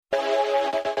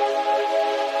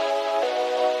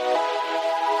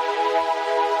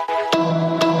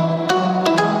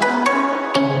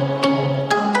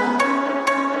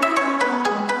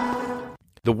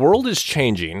The world is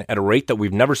changing at a rate that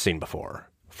we've never seen before.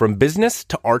 From business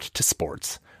to art to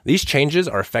sports, these changes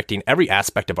are affecting every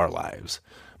aspect of our lives.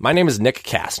 My name is Nick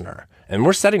Castner, and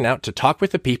we're setting out to talk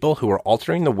with the people who are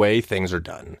altering the way things are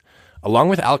done. Along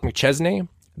with Alec McChesney,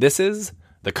 this is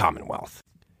the Commonwealth.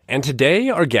 And today,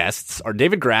 our guests are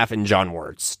David Graff and John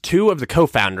Wirtz, two of the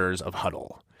co-founders of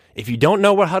Hudl. If you don't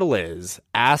know what Hudl is,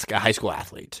 ask a high school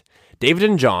athlete. David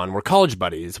and John were college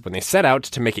buddies when they set out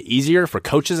to make it easier for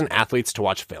coaches and athletes to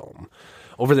watch film.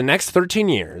 Over the next 13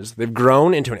 years, they've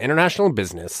grown into an international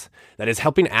business that is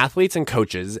helping athletes and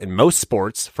coaches in most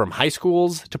sports, from high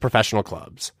schools to professional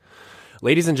clubs.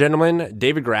 Ladies and gentlemen,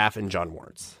 David Graff and John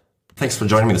Wirtz. Thanks for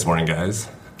joining me this morning, guys.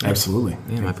 Absolutely.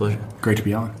 Yeah, my pleasure. Great to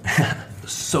be on.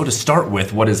 So to start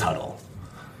with, what is Hudl?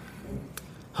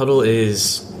 Hudl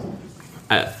is,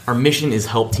 our mission is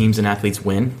help teams and athletes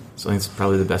win. So I think it's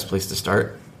probably the best place to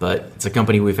start. But it's a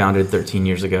company we founded 13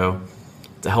 years ago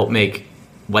to help make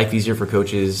life easier for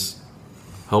coaches,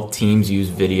 help teams use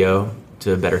video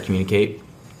to better communicate.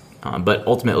 But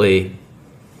ultimately,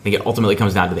 I think it ultimately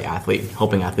comes down to the athlete,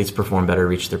 helping athletes perform better,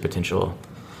 reach their potential.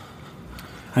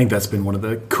 I think that's been one of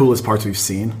the coolest parts we've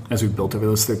seen as we've built over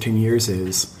those 13 years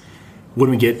is when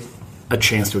we get a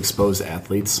chance to expose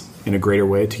athletes in a greater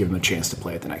way to give them a chance to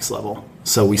play at the next level.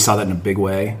 So we saw that in a big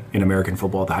way in American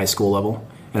football at the high school level.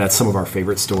 And that's some of our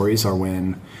favorite stories are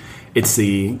when it's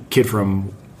the kid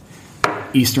from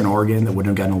Eastern Oregon that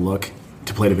wouldn't have gotten a look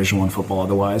to play Division I football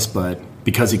otherwise, but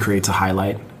because he creates a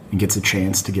highlight and gets a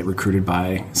chance to get recruited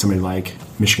by somebody like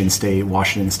Michigan State,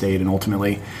 Washington State, and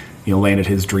ultimately, landed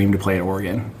his dream to play at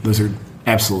Oregon. Those are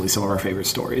absolutely some of our favorite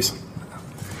stories.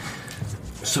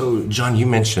 So, John, you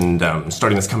mentioned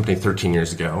starting this company 13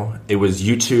 years ago. It was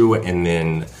you two and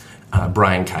then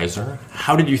Brian Kaiser.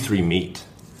 How did you three meet?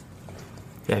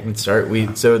 Yeah, I can start.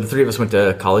 So the three of us went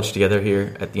to college together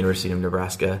here at the University of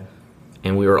Nebraska,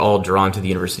 and we were all drawn to the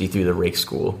university through the Rake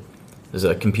School. There's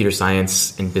a computer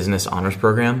science and business honors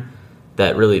program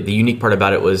that really, the unique part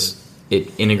about it was it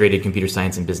integrated computer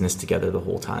science and business together the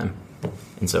whole time.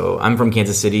 And so I'm from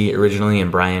Kansas City originally,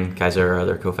 and Brian Kaiser, our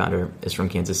other co-founder, is from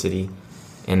Kansas City.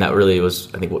 And that really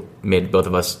was, I think, what made both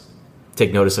of us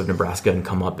take notice of Nebraska and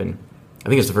come up. And I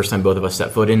think it's the first time both of us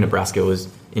set foot in Nebraska was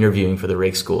interviewing for the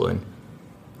Rake School. And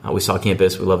we saw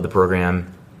campus, we loved the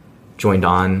program, joined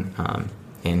on,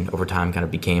 and over time kind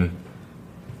of became,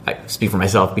 I speak for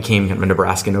myself, became kind of a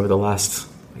Nebraskan over the last,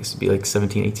 I guess it'd be like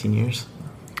 17, 18 years.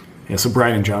 Yeah, so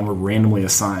Brian and John were randomly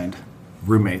assigned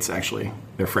roommates, actually,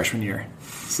 their freshman year.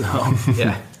 So,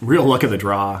 yeah, real luck of the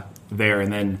draw there.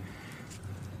 And then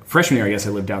freshman year, I guess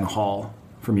I lived down the hall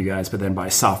from you guys, but then by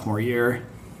sophomore year,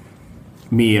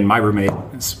 me and my roommate,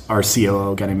 our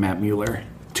COO, a guy named Matt Mueller,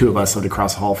 two of us lived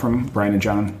across the hall from Brian and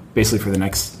John, basically for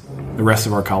the rest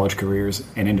of our college careers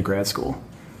and into grad school.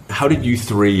 How did you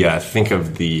three think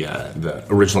of the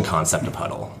original concept of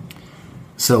Hudl?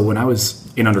 So when I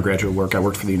was in undergraduate work, I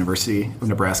worked for the University of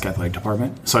Nebraska Athletic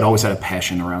Department. So I'd always had a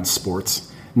passion around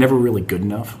sports. Never really good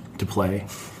enough to play,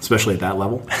 especially at that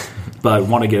level. But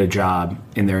want to get a job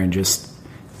in there and just,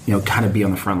 kind of be on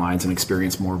the front lines and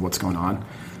experience more of what's going on.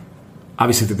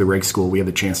 Obviously through the Rake School, we had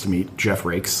the chance to meet Jeff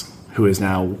Rakes, who is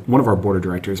now one of our board of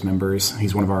directors members.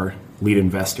 He's one of our lead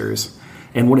investors.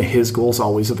 And one of his goals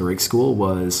always at the Rake School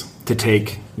was to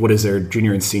take what is their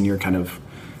junior and senior kind of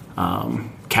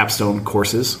capstone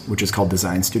courses, which is called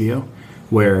Design Studio,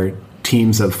 where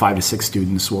teams of 5 to 6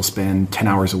 students will spend 10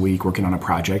 hours a week working on a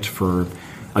project for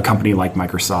a company like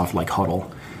Microsoft, like Hudl.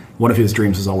 One of his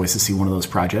dreams was always to see one of those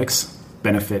projects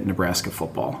benefit Nebraska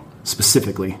football,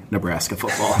 specifically Nebraska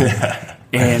football.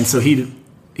 And so he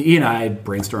and I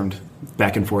brainstormed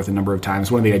back and forth a number of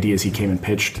times. One of the ideas he came and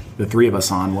pitched the three of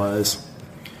us on was,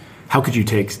 how could you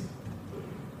take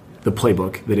the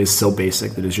playbook that is so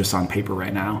basic, that is just on paper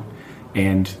right now,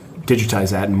 and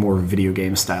digitize that in more video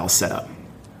game style setup?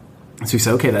 So we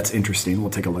said, okay, that's interesting. We'll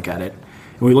take a look at it.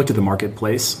 And we looked at the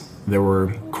marketplace. There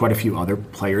were quite a few other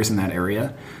players in that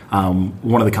area.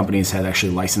 One of the companies had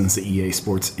actually licensed the EA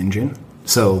Sports engine.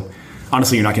 So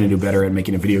honestly, you're not going to do better at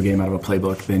making a video game out of a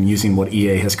playbook than using what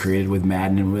EA has created with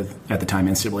Madden and with, at the time,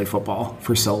 NCAA football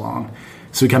for so long.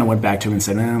 So we kind of went back to him and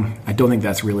said, I don't think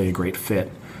that's really a great fit.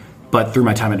 But through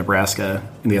my time at Nebraska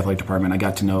in the athletic department, I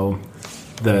got to know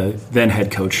the then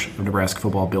head coach of Nebraska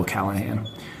football, Bill Callahan,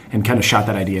 and kind of shot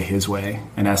that idea his way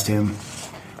and asked him,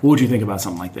 what would you think about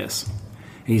something like this?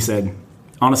 And he said,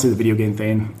 honestly, the video game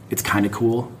thing, it's kind of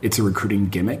cool. It's a recruiting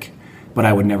gimmick, but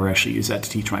I would never actually use that to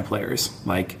teach my players.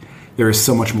 Like, there is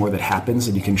so much more that happens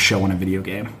that you can show in a video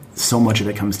game. So much of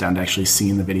it comes down to actually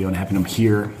seeing the video and having them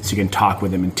hear so you can talk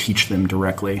with them and teach them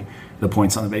directly the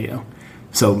points on the video.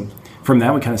 So from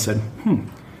that, we kind of said,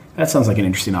 That sounds like an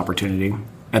interesting opportunity.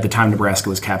 At the time, Nebraska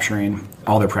was capturing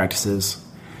all their practices,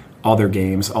 all their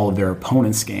games, all of their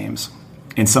opponents' games.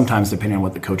 And sometimes, depending on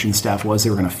what the coaching staff was they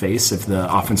were going to face, if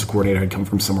the offensive coordinator had come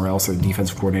from somewhere else, or the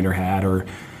defensive coordinator had, or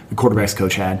the quarterback's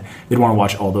coach had, they'd want to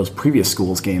watch all those previous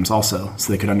schools' games also,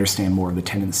 so they could understand more of the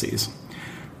tendencies.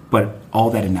 But all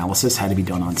that analysis had to be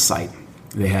done on site.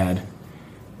 They had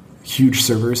huge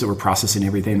servers that were processing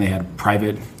everything. They had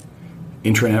private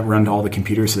intranet run to all the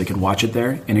computers so they could watch it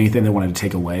there, and anything they wanted to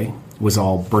take away was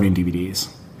all burning DVDs.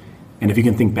 And if you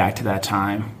can think back to that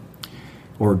time,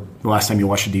 or the last time you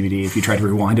watched a DVD, if you tried to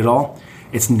rewind it all,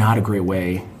 it's not a great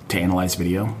way to analyze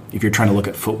video. If you're trying to look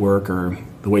at footwork or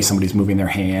the way somebody's moving their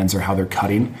hands or how they're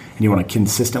cutting, and you want to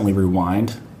consistently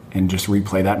rewind and just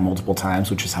replay that multiple times,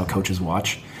 which is how coaches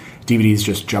watch, DVDs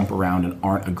just jump around and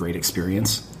aren't a great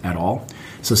experience at all.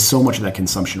 So much of that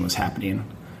consumption was happening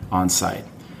on site.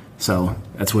 So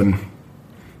that's when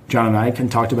John and I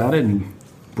talked about it, and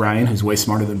Brian, who's way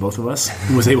smarter than both of us,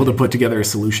 was able to put together a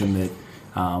solution that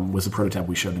was a prototype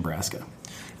we showed Nebraska.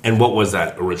 And what was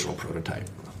that original prototype?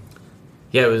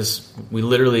 Yeah, we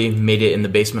literally made it in the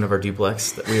basement of our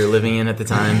duplex that we were living in at the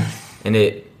time, and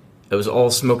it was all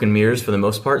smoke and mirrors for the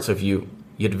most part. So if you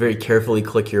had to very carefully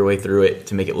click your way through it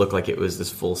to make it look like it was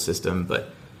this full system, but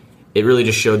it really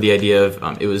just showed the idea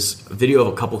of it was a video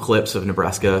of a couple clips of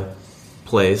Nebraska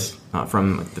plays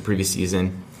from the previous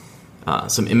season,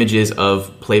 some images of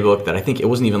playbook that I think it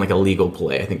wasn't even like a legal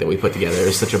play I think that we put together. It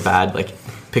was such a bad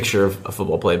picture of a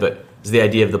football play, but it's the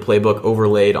idea of the playbook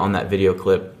overlaid on that video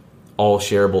clip, all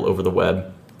shareable over the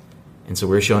web. And so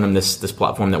we were showing them this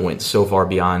platform that went so far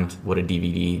beyond what a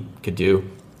DVD could do,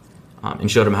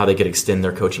 and showed them how they could extend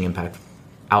their coaching impact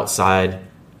outside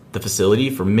the facility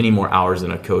for many more hours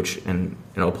than a coach and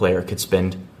a player could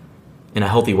spend in a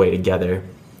healthy way together,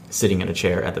 sitting in a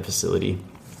chair at the facility.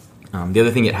 The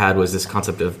other thing it had was this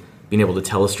concept of being able to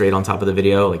telestrate on top of the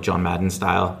video, like John Madden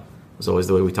style, was always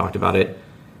the way we talked about it.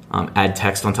 Add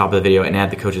text on top of the video and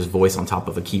add the coach's voice on top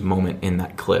of a key moment in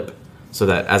that clip, so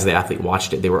that as the athlete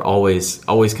watched it, they were always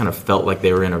kind of felt like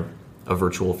they were in a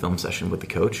virtual film session with the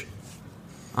coach.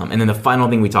 And then the final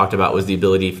thing we talked about was the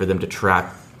ability for them to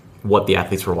track what the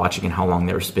athletes were watching and how long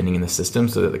they were spending in the system,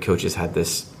 so that the coaches had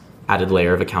this added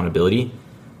layer of accountability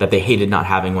that they hated not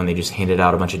having when they just handed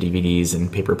out a bunch of DVDs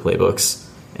and paper playbooks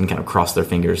and kind of crossed their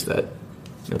fingers that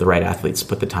the right athletes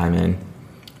put the time in.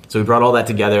 So we brought all that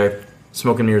together,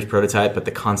 smoke and mirrors prototype, but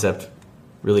the concept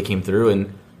really came through.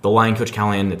 And the line coach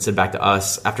Callahan had said back to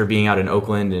us after being out in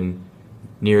Oakland and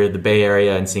near the Bay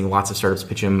Area and seeing lots of startups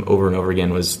pitch him over and over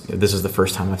again was, this is the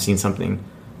first time I've seen something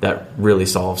that really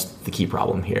solves the key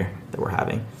problem here that we're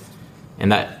having.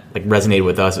 And that resonated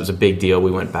with us. It was a big deal. We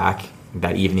went back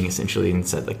that evening essentially and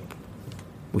said,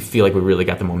 we feel like we really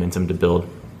got the momentum to build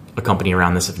a company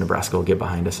around this if Nebraska will get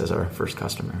behind us as our first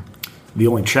customer. The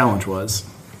only challenge was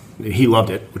he loved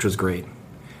it, which was great.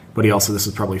 But this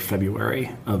was probably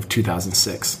February of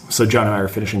 2006. So John and I are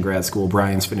finishing grad school.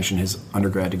 Brian's finishing his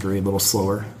undergrad degree a little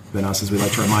slower than us, as we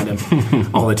like to remind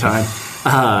him all the time.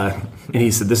 And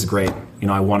he said, this is great.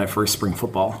 I want it for spring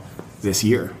football this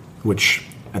year, which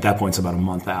at that point is about a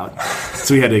month out.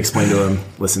 So we had to explain to him,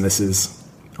 listen, this is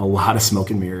a lot of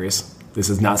smoke and mirrors. This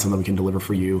is not something we can deliver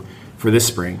for you for this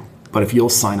spring. But if you'll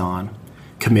sign on,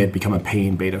 commit, become a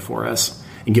paying beta for us,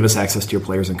 and give us access to your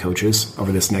players and coaches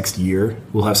over this next year,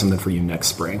 we'll have something for you next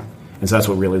spring. And so that's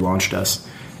what really launched us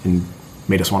and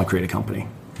made us want to create a company.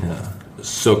 Yeah.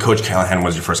 So Coach Callahan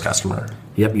was your first customer?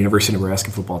 Yep, University of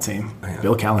Nebraska football team. Yeah.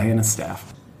 Bill Callahan and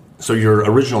staff. So your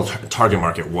original target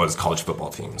market was college football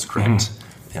teams, correct?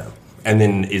 Mm-hmm. Yeah. And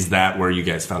then is that where you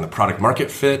guys found the product market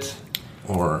fit?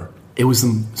 Or it was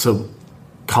so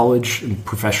college and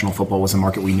professional football was a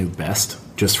market we knew best,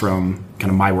 just from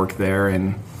kind of my work there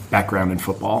and background in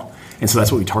football. And so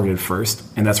that's what we targeted first.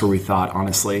 And that's where we thought,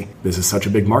 honestly, this is such a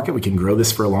big market. We can grow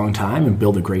this for a long time and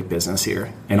build a great business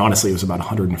here. And honestly, it was about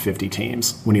 150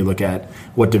 teams. When you look at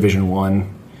what Division I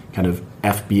kind of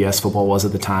FBS football was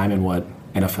at the time and what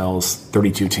NFL's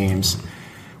 32 teams,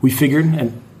 we figured,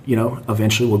 and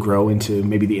eventually we'll grow into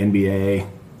maybe the NBA,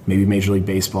 maybe Major League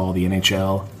Baseball, the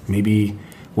NHL. Maybe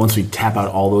once we tap out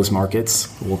all those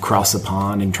markets, we'll cross the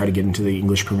pond and try to get into the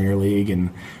English Premier League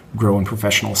and grow in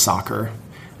professional soccer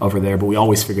over there. But we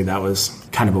always figured that was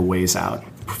kind of a ways out.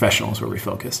 Professional is where we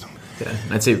focused. Yeah,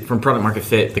 I'd say from product market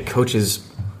fit, the coaches,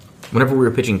 whenever we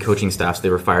were pitching coaching staffs, they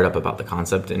were fired up about the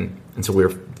concept. And so we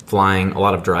were flying a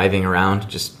lot of driving around,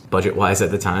 just budget-wise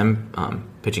at the time,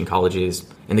 pitching colleges.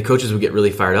 And the coaches would get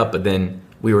really fired up, but then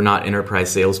we were not enterprise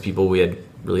salespeople. We had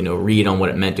really no read on what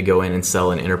it meant to go in and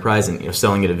sell an enterprise, and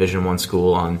selling a Division I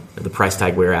school on the price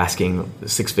tag we were asking, the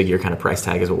 6-figure kind of price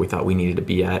tag is what we thought we needed to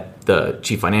be at. The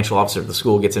chief financial officer of the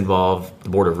school gets involved, the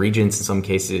board of regents in some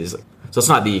cases. So it's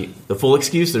not the full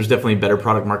excuse. There's definitely better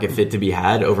product market fit to be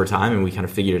had over time, and we kind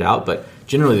of figured it out. But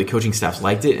generally the coaching staffs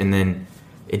liked it, and then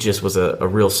it just was a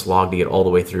real slog to get all the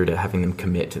way through to having them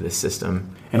commit to this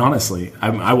system. And honestly,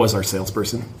 I was our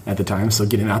salesperson at the time, so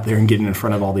getting out there and getting in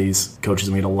front of all these coaches,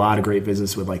 and we had a lot of great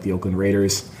visits with like the Oakland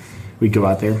Raiders. We'd go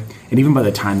out there, and even by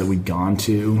the time that we'd gone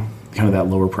to kind of that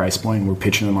lower price point, we're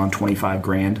pitching them on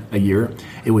 $25,000 a year,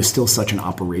 it was still such an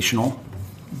operational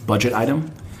budget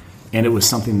item, and it was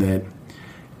something that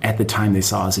at the time they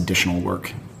saw as additional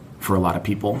work for a lot of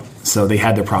people. So they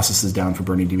had their processes down for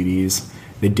burning DVDs.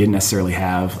 They didn't necessarily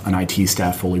have an IT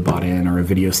staff fully bought in or a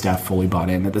video staff fully bought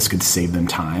in, that this could save them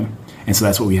time. And so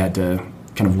that's what we had to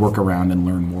kind of work around and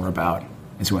learn more about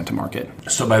as we went to market.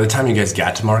 So by the time you guys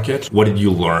got to market, what did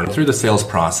you learn through the sales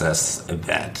process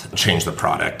that changed the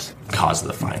product, caused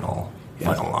the final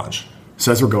launch?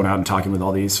 So as we're going out and talking with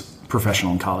all these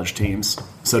professional and college teams,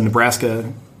 so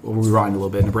Nebraska, we'll rewind a little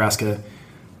bit. Nebraska,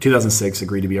 2006,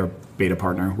 agreed to be our beta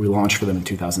partner. We launched for them in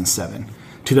 2007.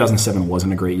 2007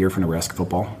 wasn't a great year for Nebraska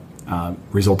football,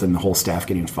 resulted in the whole staff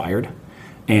getting fired.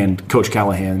 And Coach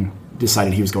Callahan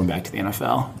decided he was going back to the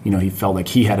NFL. He felt like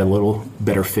he had a little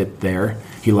better fit there.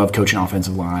 He loved coaching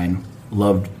offensive line,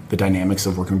 loved the dynamics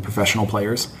of working with professional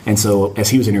players. And so as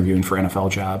he was interviewing for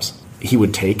NFL jobs, he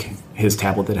would take his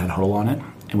tablet that had Hudl on it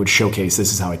and would showcase,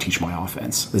 this is how I teach my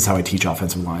offense. This is how I teach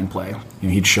offensive line play.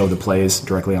 He'd show the plays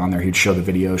directly on there. He'd show the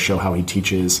video, show how he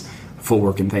teaches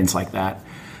footwork and things like that.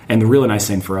 And the really nice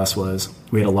thing for us was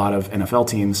we had a lot of NFL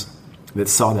teams that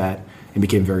saw that and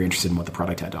became very interested in what the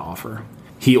product had to offer.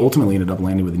 He ultimately ended up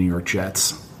landing with the New York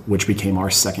Jets, which became our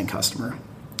second customer.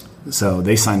 So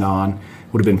they signed on,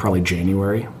 would have been probably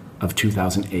January of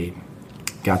 2008.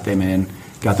 Got them in,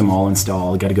 got them all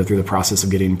installed, got to go through the process of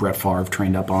getting Brett Favre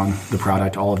trained up on the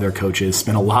product, all of their coaches,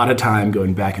 spent a lot of time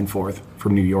going back and forth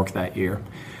from New York that year.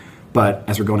 But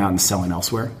as we're going out and selling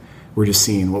elsewhere, we're just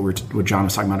seeing what John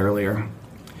was talking about earlier.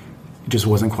 It just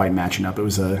wasn't quite matching up. It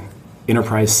was a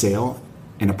enterprise sale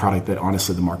and a product that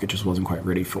honestly the market just wasn't quite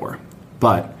ready for.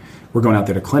 But we're going out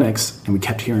there to clinics, and we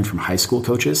kept hearing from high school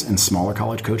coaches and smaller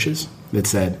college coaches that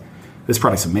said, this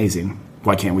product's amazing,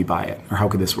 why can't we buy it? Or how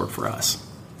could this work for us?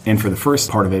 And for the first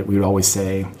part of it, we would always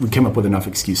say, we came up with enough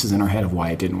excuses in our head of why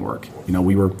it didn't work.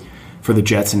 We were, for the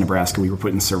Jets in Nebraska, we were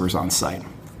putting servers on site.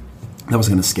 That was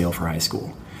going to scale for high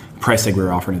school. The price tag we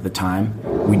were offering at the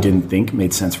time, we didn't think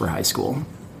made sense for high school.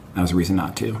 That was a reason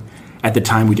not to. At the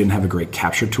time, we didn't have a great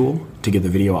capture tool to get the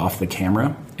video off the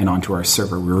camera and onto our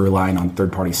server. We were relying on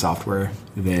third-party software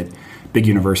that big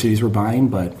universities were buying,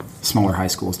 but smaller high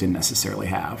schools didn't necessarily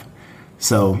have.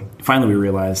 So finally we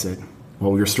realized that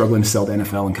while we were struggling to sell to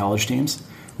NFL and college teams,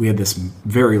 we had this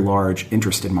very large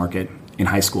interested market in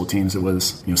high school teams. It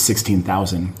was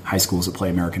 16,000 high schools that play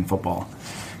American football.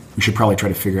 We should probably try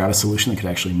to figure out a solution that could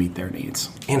actually meet their needs.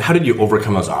 And how did you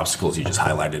overcome those obstacles you just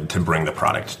highlighted to bring the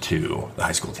product to the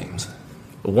high school teams?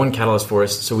 One catalyst for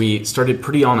us, so we started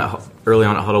early on at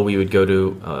Hudl. We would go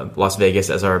to Las Vegas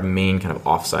as our main kind of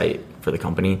offsite for the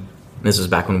company. And this was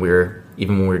back when we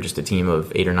were just a team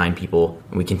of 8 or 9 people,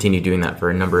 and we continued doing that for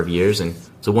a number of years. And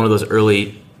so one of those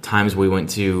early times we went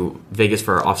to Vegas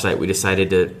for our offsite, we decided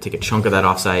to take a chunk of that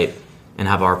offsite and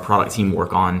have our product team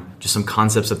work on just some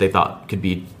concepts that they thought could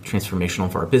be transformational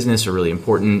for our business or really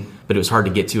important, but it was hard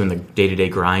to get to in the day-to-day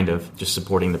grind of just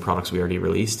supporting the products we already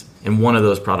released. And one of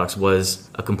those products was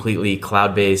a completely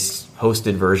cloud-based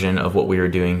hosted version of what we were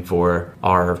doing for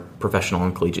our professional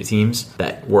and collegiate teams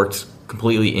that worked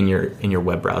completely in your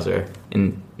web browser.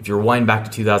 And if you rewind back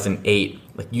to 2008,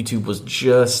 YouTube was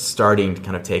just starting to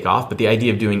kind of take off, but the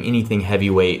idea of doing anything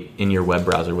heavyweight in your web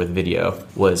browser with video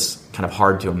was kind of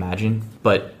hard to imagine.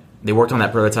 But they worked on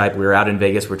that prototype. We were out in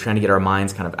Vegas. We were trying to get our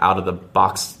minds kind of out of the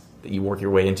box that you work your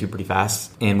way into pretty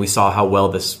fast. And we saw how well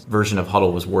this version of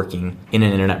Hudl was working in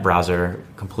an internet browser,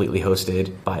 completely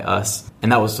hosted by us.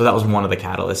 And that was one of the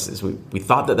catalysts. Is we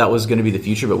thought that was going to be the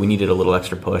future, but we needed a little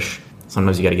extra push.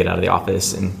 Sometimes you got to get out of the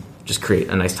office and just create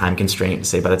a nice time constraint to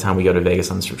say by the time we go to Vegas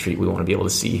on this retreat, we want to be able to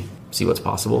see what's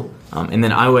possible. And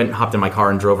then I hopped in my car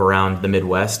and drove around the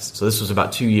Midwest. So this was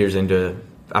about 2 years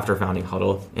after founding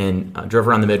Hudl, and drove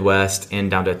around the Midwest and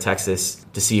down to Texas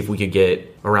to see if we could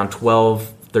get around 12,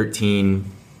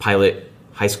 13 pilot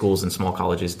high schools and small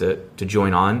colleges to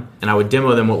join on. And I would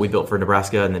demo them what we built for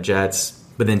Nebraska and the Jets,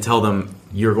 but then tell them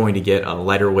you're going to get a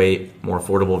lighter weight, more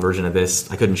affordable version of this.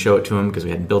 I couldn't show it to them because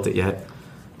we hadn't built it yet.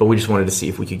 But we just wanted to see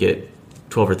if we could get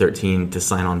 12 or 13 to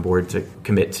sign on board to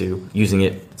commit to using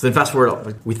it. So then fast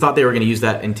forward, we thought they were going to use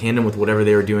that in tandem with whatever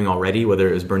they were doing already, whether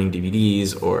it was burning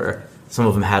DVDs or some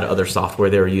of them had other software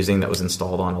they were using that was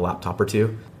installed on a laptop or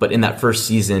two. But in that first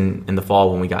season in the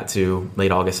fall, when we got to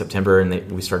late August, September,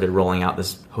 and we started rolling out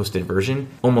this hosted version,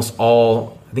 almost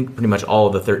all, I think pretty much all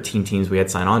of the 13 teams we had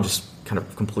signed on just kind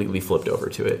of completely flipped over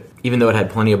to it. Even though it had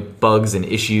plenty of bugs and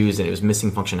issues and it was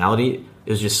missing functionality, it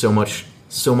was just so much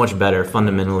better,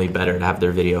 fundamentally better to have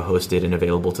their video hosted and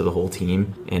available to the whole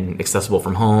team and accessible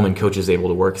from home, and coaches able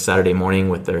to work Saturday morning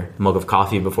with their mug of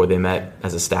coffee before they met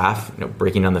as a staff,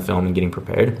 breaking down the film and getting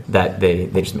prepared, that they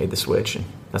just made the switch. And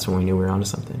that's when we knew we were onto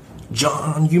something.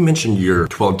 John, you mentioned your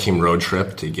 12-team road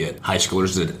trip to get high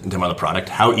schoolers to demo the product.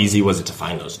 How easy was it to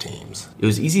find those teams? It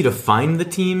was easy to find the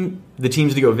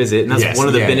teams to go visit, and that's one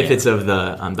of the benefits of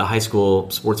the high school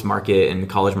sports market and the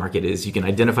college market is you can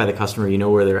identify the customer, you know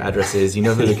where their address is, you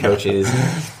know who the coach is.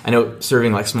 I know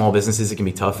serving like small businesses, it can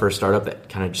be tough for a startup that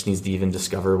kind of just needs to even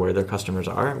discover where their customers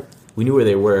are. We knew where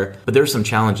they were, but there were some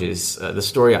challenges. The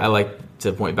story I like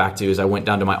to point back to is I went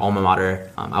down to my alma mater.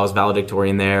 I was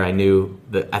valedictorian there. I knew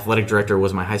the athletic director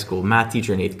was my high school math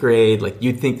teacher in 8th grade. Like,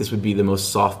 you'd think this would be the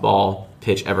most softball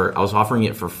pitch ever. I was offering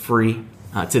it for free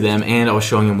to them, and I was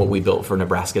showing them what we built for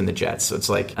Nebraska and the Jets. So it's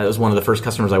like, that was one of the first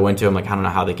customers I went to. I'm like, I don't know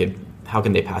how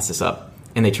can they pass this up?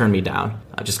 And they turned me down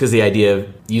just because the idea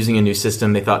of using a new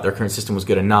system, they thought their current system was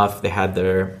good enough. They had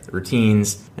their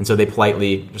routines. And so they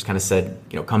politely just kind of said,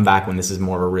 come back when this is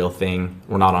more of a real thing.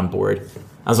 We're not on board.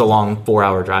 That was a long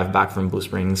 4-hour drive back from Blue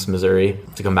Springs, Missouri,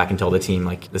 to come back and tell the team,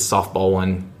 like, the softball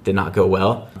one did not go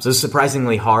well. So it was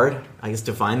surprisingly hard, I guess,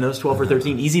 to find those 12 or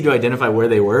 13. Easy to identify where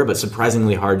they were, but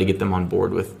surprisingly hard to get them on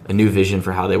board with a new vision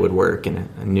for how they would work and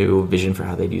a new vision for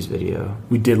how they'd use video.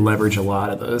 We did leverage a lot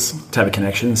of those type of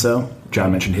connections, though.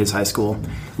 John mentioned his high school.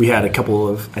 We had a couple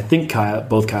of, I think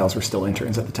both Kyles were still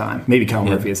interns at the time. Maybe Kyle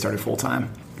Murphy had started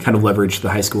full-time. Kind of leveraged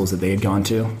the high schools that they had gone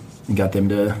to and got them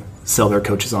to sell their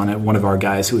coaches on it. One of our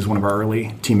guys who was one of our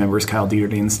early team members, Kyle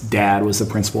Dieterdien's dad, was the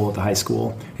principal at the high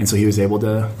school, and so he was able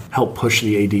to help push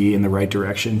the AD in the right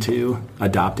direction to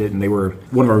adopt it, and they were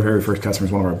one of our very first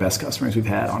customers, one of our best customers we've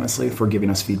had, honestly, for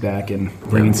giving us feedback and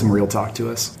bringing some real talk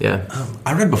to us. Yeah.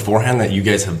 I read beforehand that you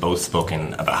guys have both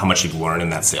spoken about how much you've learned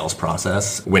in that sales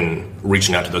process when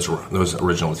reaching out to those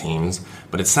original teams,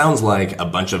 but it sounds like a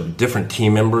bunch of different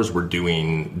team members were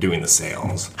doing the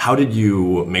sales. How did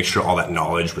you make sure all that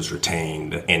knowledge was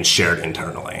retained and shared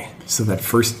internally? So that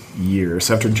first year,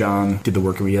 so after John did the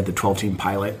work and we had the 12-team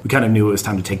pilot, we kind of knew it was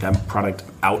time to take that product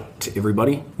out to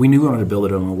everybody. We knew we wanted to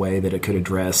build it in a way that it could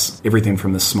address everything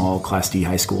from the small Class D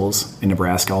high schools in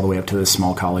Nebraska all the way up to the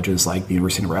small colleges like the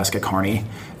University of Nebraska Kearney,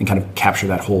 and kind of capture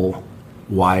that whole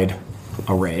wide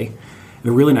array. And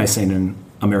the really nice thing in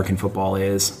American football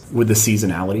is, with the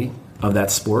seasonality of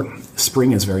that sport,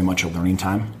 spring is very much a learning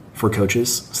time for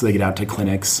coaches. So they get out to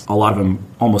clinics, a lot of them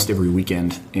almost every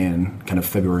weekend in kind of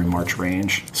February, March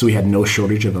range. So we had no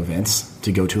shortage of events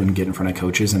to go to and get in front of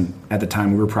coaches. And at the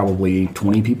time we were probably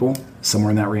 20 people,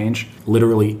 somewhere in that range.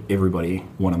 Literally everybody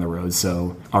went on the road.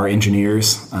 So our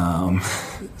engineers,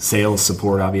 sales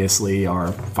support, obviously,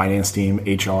 our finance team,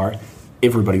 HR,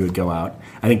 everybody would go out.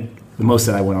 I think the most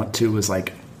that I went out to was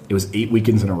it was 8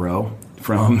 weekends in a row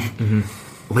from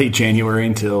late January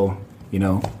until,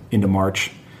 into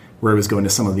March, where I was going to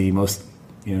some of the most,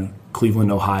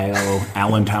 Cleveland, Ohio,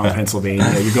 Allentown,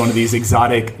 Pennsylvania. You're going to these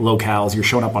exotic locales. You're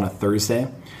showing up on a Thursday.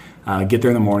 Get there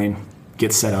in the morning,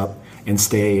 get set up, and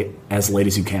stay as late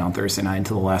as you can on Thursday night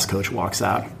until the last coach walks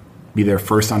out. Be there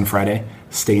first on Friday,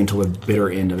 stay until the bitter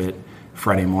end of it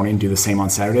Friday morning. Do the same on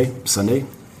Saturday, Sunday.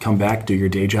 Come back, do your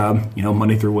day job,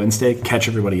 Monday through Wednesday, catch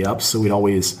everybody up. So we'd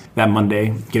always, that Monday,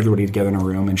 get everybody together in a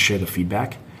room and share the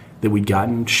feedback that we'd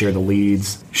gotten, share the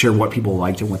leads, share what people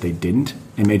liked and what they didn't,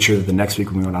 and made sure that the next week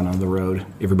when we went out on the road,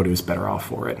 everybody was better off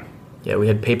for it. Yeah, we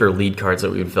had paper lead cards that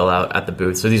we would fill out at the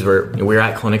booth. So these were, we were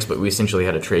at clinics, but we essentially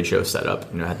had a trade show set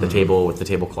up, at the table with the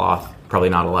tablecloth. Probably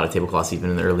not a lot of tablecloths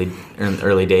even in the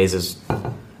early days. It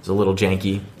was a little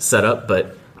janky setup,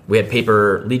 but we had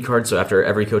paper lead cards. So after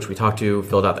every coach we talked to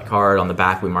filled out the card, on the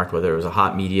back we marked whether it was a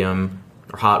hot, medium,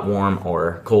 or hot, warm,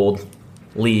 or cold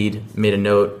lead, made a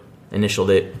note,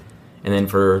 initialed it. And then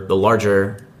for the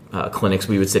larger clinics,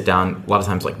 we would sit down a lot of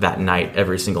times like that night,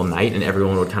 every single night, and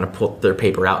everyone would kind of put their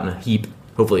paper out in a heap.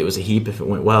 Hopefully it was a heap if it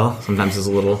went well. Sometimes it was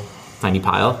a little tiny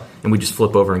pile. And we'd just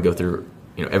flip over and go through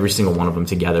every single one of them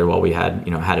together while we had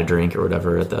a drink or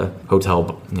whatever at the hotel,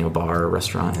 bar or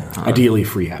restaurant. Ideally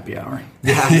free happy hour.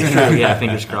 Yeah,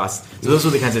 fingers crossed. So those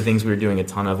were the kinds of things we were doing a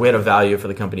ton of. We had a value for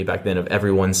the company back then of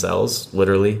everyone sells,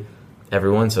 literally.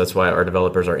 everyone. So that's why our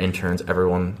developers, our interns,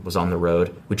 everyone was on the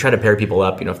road. We try to pair people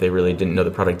up. If they really didn't know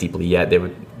the product deeply yet, they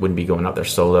wouldn't be going out there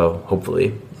solo,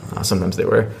 hopefully. Sometimes they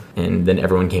were. And then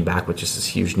everyone came back with just this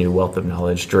huge new wealth of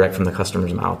knowledge direct from the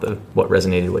customer's mouth of what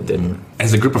resonated, what didn't.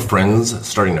 As a group of friends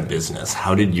starting a business,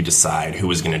 how did you decide who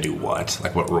was going to do what?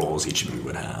 Like what roles each of you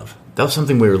would have? That was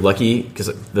something we were lucky because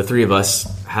the three of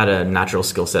us had a natural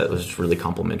skill set that was just really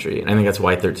complementary. And I think that's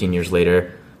why 13 years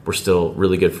later, we're still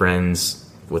really good friends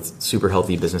with super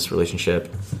healthy business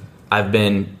relationship. I've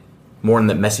been more in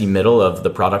the messy middle of the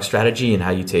product strategy and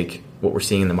how you take what we're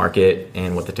seeing in the market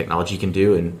and what the technology can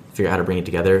do and figure out how to bring it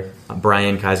together.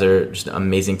 Brian Kaiser, just an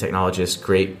amazing technologist,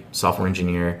 great software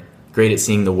engineer, great at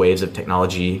seeing the waves of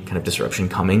technology kind of disruption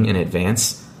coming in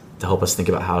advance to help us think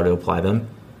about how to apply them.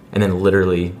 And then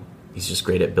literally, he's just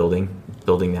great at building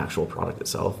the actual product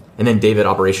itself. And then David,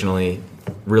 operationally,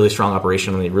 really strong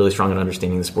in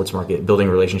understanding the sports market, building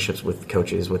relationships with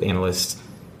coaches, with analysts,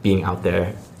 being out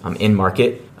there in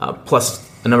market, plus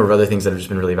a number of other things that have just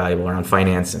been really valuable around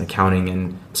finance and accounting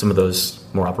and some of those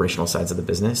more operational sides of the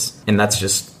business. And that's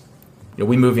just,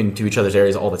 we move into each other's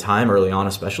areas all the time, early on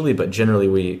especially, but generally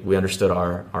we understood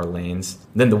our lanes.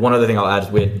 Then the one other thing I'll add is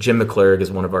we had Jim McClurg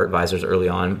as one of our advisors early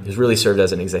on, who's really served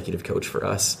as an executive coach for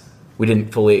us. We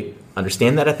didn't fully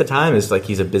understand that at the time. It's like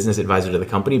he's a business advisor to the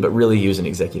company, but really he was an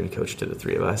executive coach to the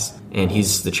three of us. And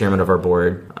he's the chairman of our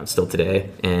board still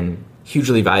today, and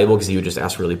hugely valuable because he would just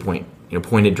ask really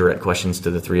pointed direct questions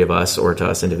to the three of us or to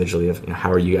us individually of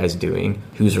how are you guys doing?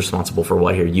 Who's responsible for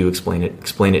what here? You explain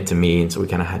it to me. And so we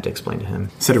kind of had to explain to him.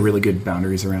 Set a really good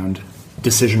boundaries around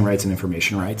decision rights and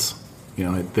information rights,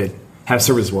 that have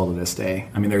served as well to this day.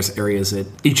 I mean, there's areas that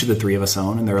each of the three of us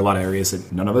own, and there are a lot of areas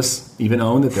that none of us even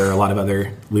own, that there are a lot of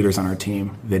other leaders on our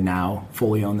team that now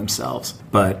fully own themselves.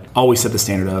 But always set the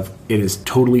standard of, it is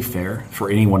totally fair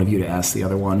for any one of you to ask the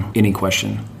other one any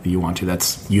question that you want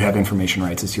to. You have information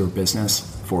rights, it's your business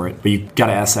for it. But you got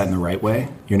to ask that in the right way.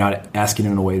 You're not asking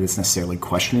in a way that's necessarily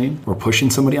questioning or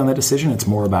pushing somebody on that decision. It's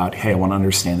more about, hey, I want to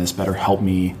understand this better. Help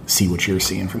me see what you're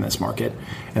seeing from this market.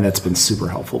 And that's been super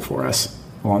helpful for us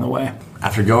along the way.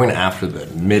 After going after the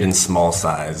mid and small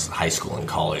size high school and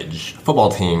college football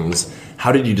teams,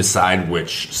 how did you decide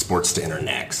which sports to enter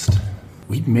next?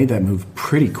 We made that move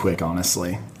pretty quick,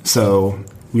 honestly. So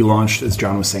we launched, as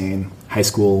John was saying, high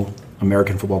school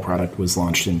American football product was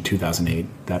launched in 2008,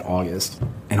 that August.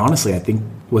 And honestly, I think,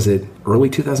 was it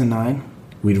early 2009?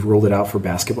 We'd rolled it out for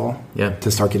basketball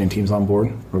to start getting teams on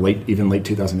board, or even late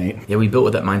 2008. Yeah, we built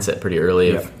with that mindset pretty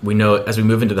early. Yeah. We know as we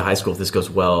move into the high school, if this goes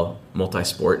well,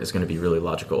 multi-sport is going to be really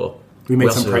logical. We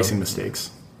made some pricing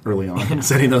mistakes early on,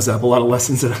 setting those up. A lot of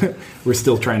lessons that we're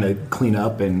still trying to clean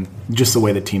up, and just the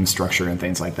way the team structure and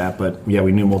things like that. But yeah,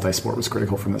 we knew multi-sport was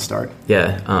critical from the start.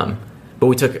 Yeah. But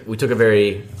we took a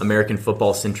very American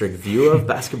football-centric view of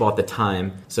basketball at the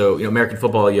time. So, American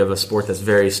football, you have a sport that's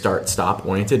very start-stop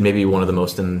oriented, maybe one of the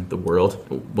most in the world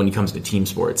when it comes to team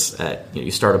sports.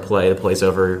 You start a play, the play's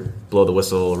over, blow the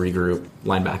whistle, regroup,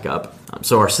 line back up.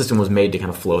 So our system was made to kind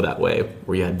of flow that way,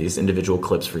 where you had these individual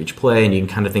clips for each play, and you can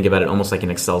kind of think about it almost like an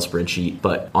Excel spreadsheet,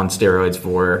 but on steroids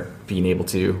for being able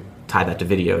to tie that to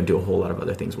video and do a whole lot of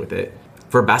other things with it.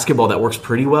 For basketball, that works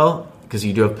pretty well, because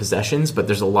you do have possessions, but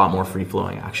there's a lot more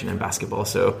free-flowing action in basketball.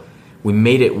 So we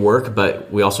made it work,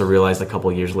 but we also realized a couple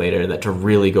of years later that to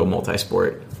really go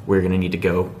multi-sport, we're going to need to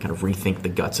go kind of rethink the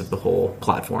guts of the whole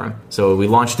platform. So we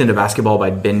launched into basketball by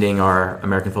bending our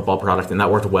American football product, and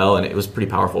that worked well, and it was a pretty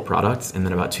powerful product. And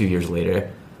then about 2 years later,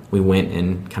 we went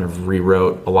and kind of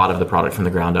rewrote a lot of the product from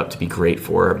the ground up to be great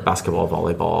for basketball,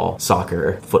 volleyball,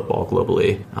 soccer, football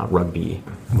globally, rugby.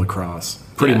 Lacrosse.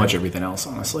 Pretty much everything else,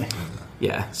 honestly.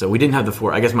 Yeah, so we didn't have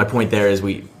I guess my point there is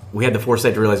we had the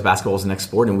foresight to realize basketball was the next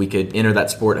sport, and we could enter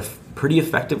that sport pretty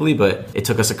effectively, but it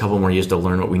took us a couple more years to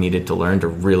learn what we needed to learn to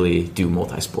really do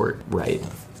multi-sport right.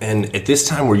 And at this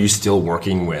time, were you still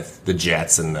working with the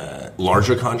Jets and the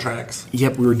larger contracts?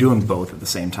 Yep, we were doing both at the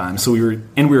same time. So we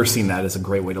were seeing that as a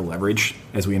great way to leverage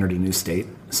as we entered a new state.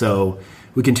 So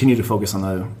we continued to focus on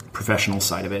the professional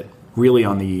side of it, really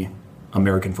on the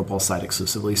American football side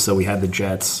exclusively. So we had the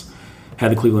Jets, had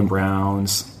the Cleveland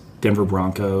Browns, Denver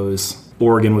Broncos,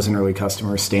 Oregon was an early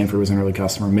customer, Stanford was an early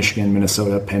customer, Michigan,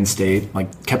 Minnesota, Penn State,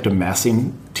 kept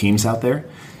amassing teams out there.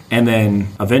 And then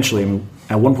eventually,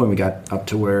 at one point we got up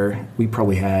to where we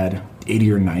probably had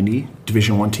 80 or 90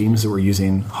 Division I teams that were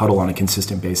using Hudl on a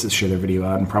consistent basis, share their video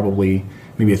out, and probably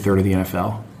maybe a third of the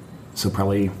NFL. So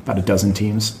probably about a dozen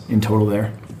teams in total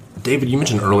there. David, you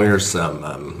mentioned earlier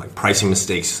some pricing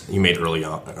mistakes you made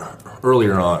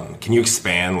earlier on. Can you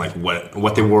expand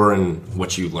what they were and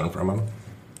what you learned from them?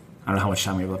 I don't know how much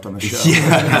time we have left on the show.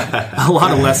 A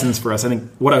lot of lessons for us. I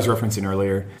think what I was referencing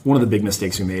earlier, one of the big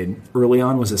mistakes we made early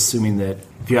on was assuming that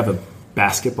if you have a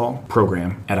basketball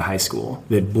program at a high school,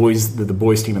 that the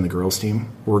boys team and the girls team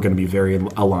were going to be very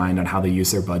aligned on how they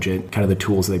use their budget, kind of the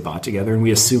tools they bought together. And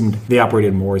we assumed they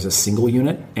operated more as a single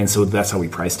unit. And so that's how we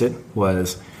priced it,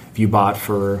 was if you bought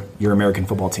for your American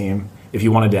football team, if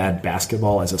you wanted to add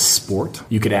basketball as a sport,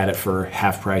 you could add it for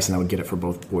half price, and that would get it for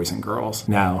both boys and girls.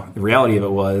 Now, the reality of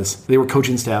it was they were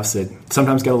coaching staffs that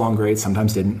sometimes got along great,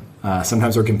 sometimes didn't.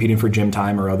 Sometimes were competing for gym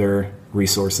time or other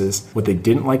resources. What they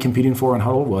didn't like competing for on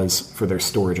Hudl was for their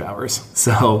storage hours.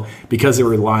 So because they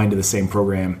were aligned to the same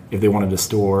program, if they wanted to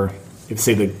store, if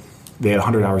say they had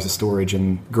 100 hours of storage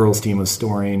and girls team was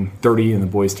storing 30 and the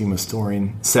boys team was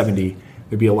storing 70,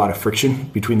 there'd be a lot of friction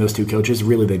between those two coaches.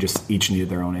 Really, they just each needed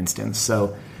their own instance.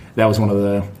 So that was one of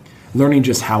the learning,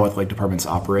 just how athletic departments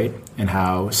operate and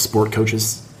how sport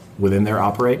coaches within there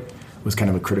operate was kind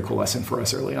of a critical lesson for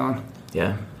us early on.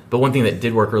 Yeah. But one thing that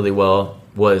did work really well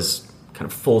was kind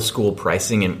of full school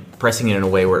pricing, and pricing it in a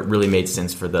way where it really made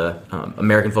sense for the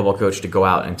American football coach to go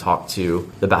out and talk to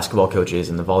the basketball coaches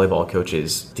and the volleyball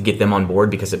coaches to get them on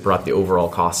board, because it brought the overall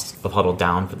cost of Hudl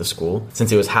down for the school.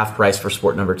 Since it was half price for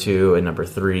sport number 2 and number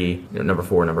 3, number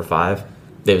 4, and number 5,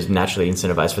 it was naturally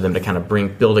incentivized for them to kind of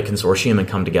build a consortium and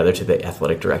come together to the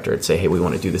athletic director and say, hey, we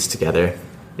want to do this together.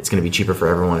 It's going to be cheaper for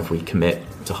everyone if we commit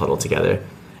to Hudl together.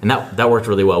 And that worked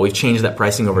really well. We've changed that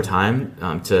pricing over time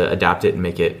to adapt it and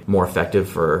make it more effective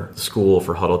for the school,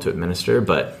 for Hudl to administer.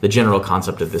 But the general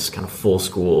concept of this kind of full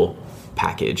school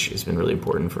package has been really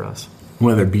important for us.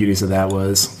 One of the beauties of that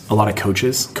was a lot of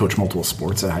coaches coach multiple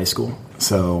sports at high school.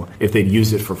 So if they'd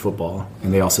used it for football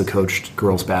and they also coached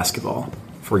girls basketball,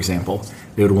 for example,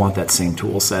 they would want that same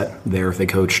tool set there. If they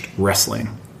coached wrestling,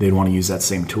 they'd want to use that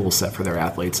same tool set for their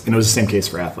athletes. And it was the same case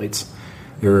for athletes.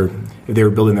 If they were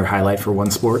building their highlight for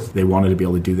one sport, they wanted to be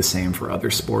able to do the same for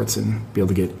other sports and be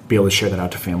able to share that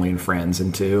out to family and friends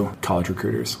and to college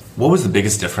recruiters. What was the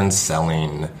biggest difference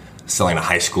selling a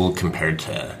high school compared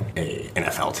to a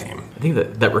NFL team? I think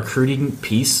that recruiting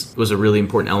piece was a really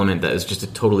important element that is just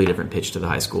a totally different pitch to the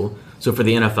high school. So for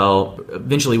the NFL,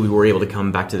 eventually we were able to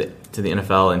come back to the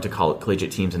NFL and to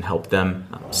collegiate teams and help them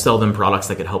sell them products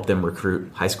that could help them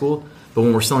recruit high school. But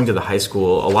when we're selling to the high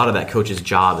school, a lot of that coach's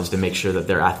job is to make sure that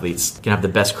their athletes can have the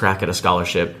best crack at a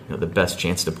scholarship, the best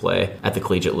chance to play at the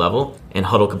collegiate level. And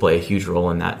Hudl can play a huge role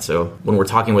in that. So when we're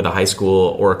talking with a high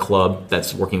school or a club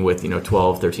that's working with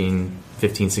 12, 13,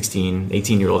 15, 16,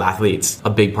 18-year-old athletes, a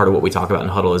big part of what we talk about in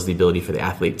Hudl is the ability for the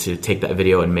athlete to take that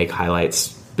video and make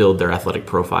highlights, build their athletic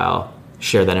profile,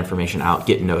 share that information out,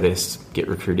 get noticed, get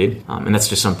recruited. And that's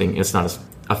just something, it's not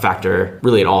a factor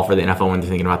really at all for the NFL when they're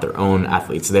thinking about their own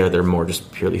athletes. They're more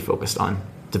just purely focused on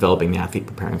developing the athlete,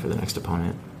 preparing for the next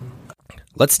opponent.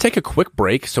 Let's take a quick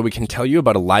break so we can tell you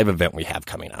about a live event we have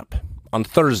coming up. On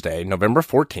Thursday, November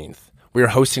 14th, we are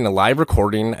hosting a live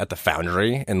recording at the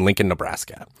Foundry in Lincoln,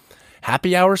 Nebraska.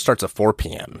 Happy hour starts at 4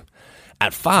 p.m.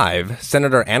 At 5,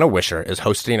 Senator Anna Wisher is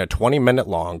hosting a 20-minute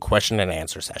long question and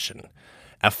answer session.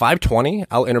 At 5:20,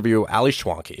 I'll interview Ali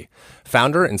Schwanke,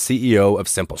 founder and CEO of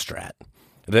SimpleStrat.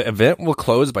 The event will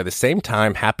close by the same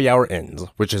time happy hour ends,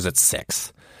 which is at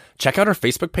 6. Check out our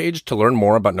Facebook page to learn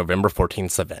more about November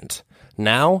 14th's event.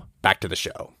 Now, back to the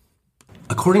show.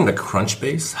 According to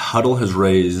Crunchbase, Hudl has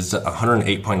raised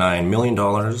 $108.9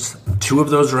 million. 2 of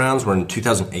those rounds were in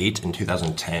 2008 and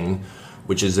 2010,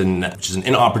 which is an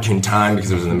inopportune time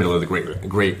because it was in the middle of the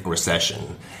Great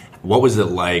Recession. What was it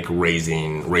like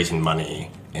raising money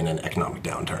in an economic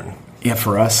downturn? Yeah,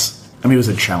 for us, it was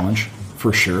a challenge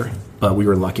for sure, but we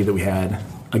were lucky that we had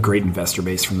a great investor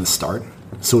base from the start.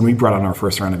 So when we brought on our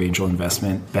first round of angel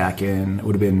investment back in, it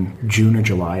would have been June or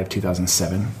July of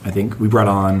 2007, I think, we brought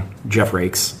on Jeff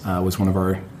Rakes, was one of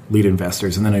our lead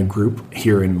investors, and then a group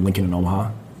here in Lincoln and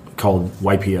Omaha called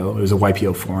YPO. It was a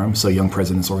YPO forum, so Young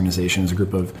Presidents Organization. It was a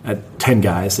group of 10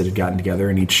 guys that had gotten together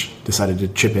and each decided to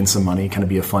chip in some money, kind of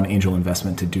be a fun angel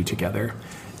investment to do together.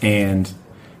 And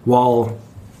while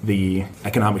the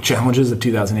economic challenges of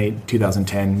 2008,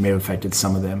 2010 may have affected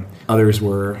some of them, others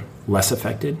were less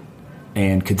affected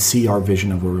and could see our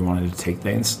vision of where we wanted to take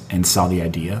things and saw the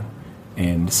idea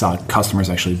and saw customers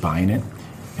actually buying it.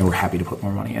 And we're happy to put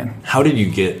more money in. How did you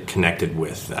get connected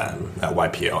with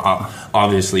YPO?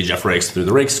 Obviously, Jeff Rakes through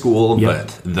the Rakes School, Yep.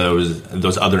 But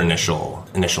those other initial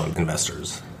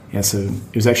investors. Yeah, so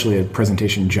it was actually a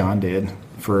presentation John did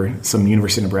for some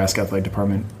University of Nebraska Athletic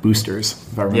Department boosters,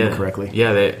 if I remember correctly.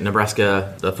 Yeah,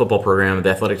 the football program,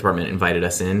 the athletic department invited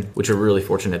us in, which we're really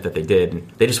fortunate that they did.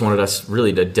 They just wanted us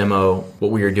really to demo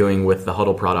what we were doing with the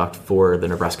Hudl product for the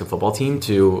Nebraska football team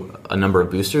to a number of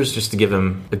boosters, just to give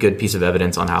them a good piece of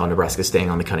evidence on how Nebraska is staying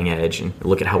on the cutting edge and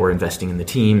look at how we're investing in the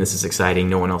team. This is exciting.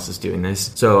 No one else is doing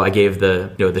this. So I gave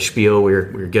the spiel. We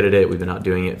were good at it. We've been out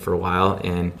doing it for a while.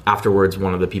 And afterwards,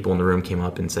 one of the people in the room came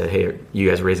up and said, "Hey, are you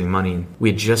guys raising money?" And we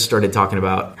had just started talking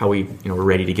about how we were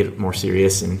ready to get more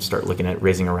serious and start looking at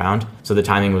raising a round. So the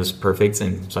timing was perfect.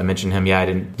 And so I mentioned him. I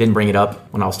didn't bring it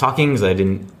up when I was talking because I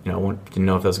didn't know if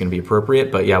that was going to be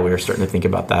appropriate. But we were starting to think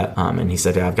about that. And he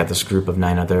said, I've got this group of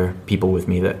 9 other people with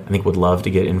me that I think would love to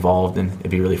get involved, and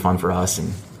it'd be really fun for us.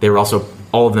 And they were also,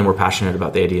 all of them were passionate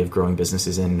about the idea of growing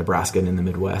businesses in Nebraska and in the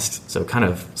Midwest. So kind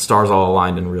of stars all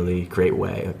aligned in a really great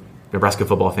way. Nebraska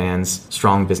football fans,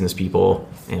 strong business people,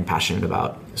 and passionate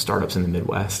about startups in the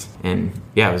Midwest. And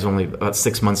it was only about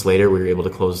 6 months later we were able to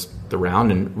close the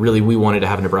round. And really we wanted to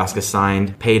have Nebraska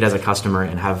signed, paid as a customer,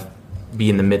 and be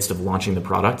in the midst of launching the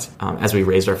product as we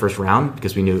raised our first round,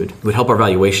 because we knew it would help our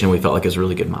valuation. We felt like it was a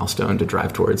really good milestone to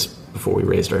drive towards before we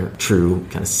raised our true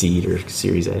kind of seed or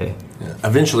Series A. Yeah.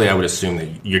 Eventually, I would assume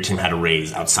that your team had to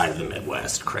raise outside of the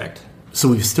Midwest, correct? So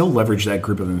we've still leveraged that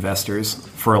group of investors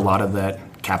for a lot of that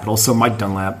capital. So Mike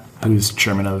Dunlap, who's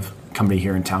chairman of a company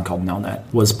here in town called Nelnet,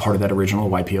 was part of that original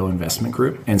YPO investment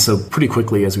group. And so pretty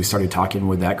quickly as we started talking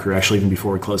with that crew, actually even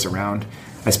before we closed the round,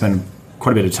 I spent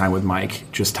quite a bit of time with Mike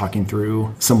just talking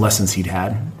through some lessons he'd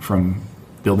had from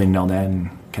building Nelnet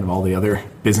and kind of all the other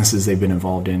businesses they've been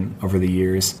involved in over the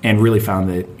years, and really found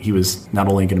that he was not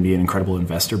only going to be an incredible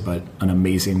investor, but an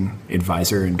amazing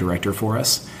advisor and director for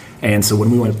us. And so when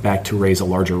we went back to raise a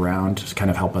larger round to kind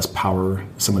of help us power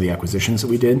some of the acquisitions that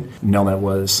we did, Nelnet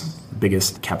was the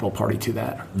biggest capital party to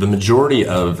that. The majority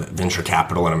of venture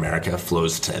capital in America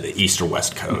flows to the East or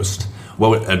West Coast.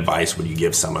 What advice would you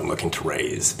give someone looking to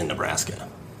raise in Nebraska?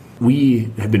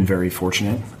 We have been very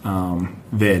fortunate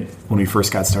that when we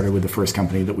first got started with the first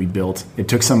company that we built, it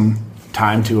took some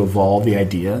time to evolve the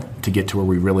idea to get to where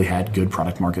we really had good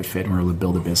product market fit and we were able to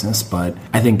build a business. But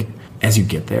I think as you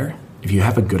get there, if you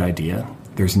have a good idea,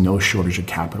 there's no shortage of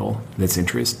capital that's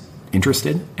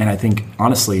interested. And I think,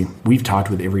 honestly, we've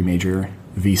talked with every major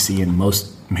VC, and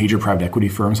most major private equity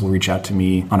firms will reach out to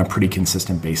me on a pretty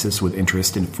consistent basis with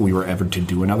interest in if we were ever to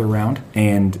do another round.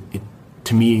 And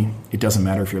to me, it doesn't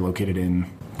matter if you're located in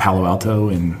Palo Alto,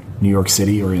 in New York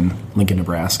City, or in Lincoln,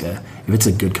 Nebraska. If it's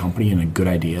a good company and a good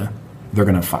idea, they're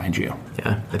going to find you.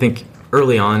 Yeah, I think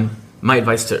early on, my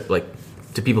advice to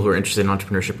people who are interested in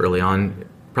entrepreneurship early on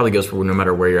probably goes for no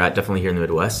matter where you're at, definitely here in the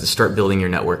Midwest, is start building your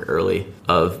network early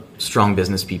of strong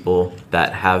business people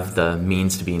that have the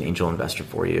means to be an angel investor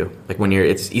for you. Like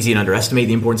it's easy to underestimate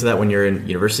the importance of that when you're in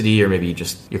university, or maybe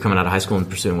you're coming out of high school and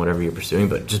pursuing whatever you're pursuing,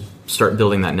 but just start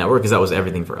building that network, because that was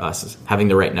everything for us, is having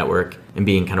the right network and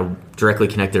being kind of directly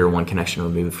connected or one connection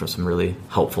removed from some really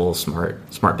helpful, smart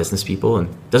business people. And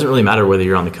it doesn't really matter whether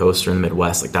you're on the coast or in the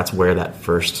Midwest, that's where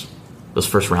those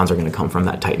first rounds are going to come from,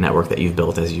 that tight network that you've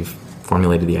built as you've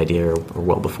formulated the idea or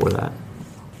well before that.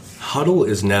 Hudl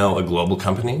is now a global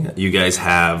company. You guys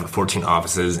have 14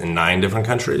 offices in 9 different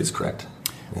countries, correct?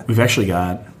 Yeah. We've actually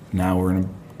we're in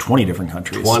 20 different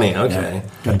countries. 20, okay. Yeah.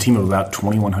 Got a team of about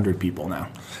 2,100 people now.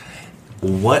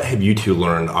 What have you two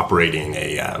learned operating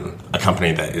a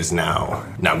company that is now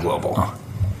global? Oh,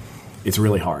 it's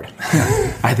really hard.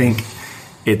 I think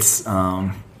it's,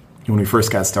 when we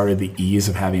first got started, the ease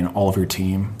of having all of your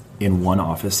team in one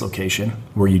office location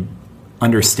where you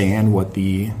understand what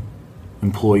the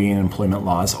employee and employment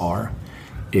laws are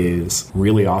is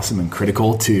really awesome and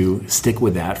critical to stick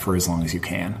with that for as long as you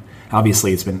can.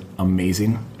 Obviously, it's been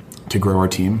amazing to grow our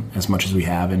team as much as we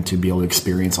have and to be able to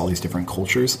experience all these different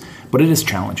cultures, but it is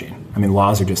challenging. I mean,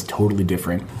 laws are just totally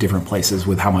different places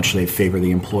with how much they favor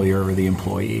the employer or the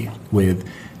employee, with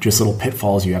just little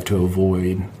pitfalls you have to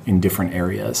avoid in different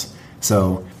areas.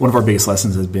 So one of our biggest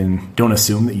lessons has been, don't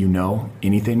assume that you know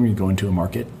anything when you go into a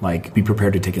market. Be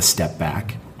prepared to take a step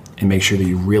back and make sure that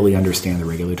you really understand the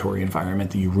regulatory environment,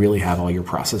 that you really have all your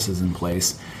processes in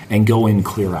place, and go in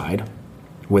clear-eyed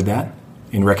with that,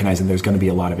 and recognizing there's going to be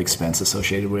a lot of expense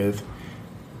associated with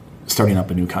starting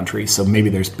up a new country. So maybe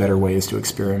there's better ways to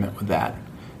experiment with that.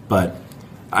 But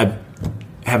I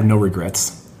have no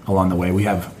regrets along the way.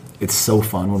 It's so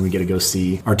fun when we get to go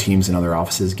see our teams in other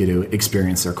offices, get to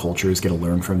experience their cultures, get to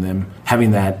learn from them.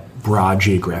 Having that broad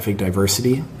geographic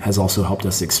diversity has also helped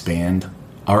us expand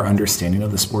our understanding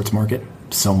of the sports market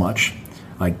so much.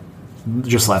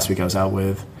 Just last week I was out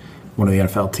with one of the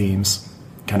NFL teams,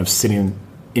 kind of sitting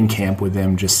in camp with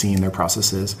them, just seeing their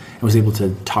processes, and was able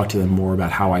to talk to them more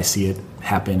about how I see it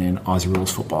happen in Aussie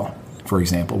rules football, for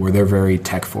example, where they're very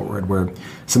tech forward, where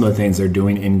some of the things they're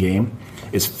doing in game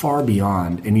is far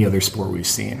beyond any other sport we've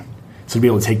seen. So to be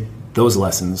able to take those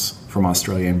lessons from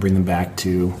Australia and bring them back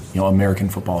to American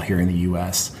football here in the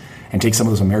U.S. and take some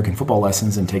of those American football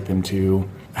lessons and take them to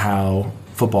how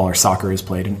football or soccer is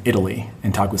played in Italy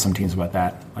and talk with some teams about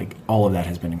that. Like, all of that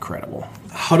has been incredible.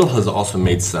 Hudl has also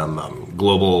made some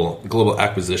global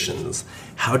acquisitions.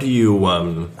 How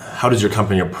does your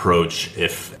company approach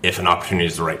if an opportunity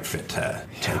is the right fit to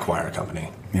acquire a company?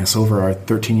 Yeah, so over our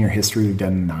 13-year history, we've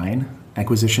done 9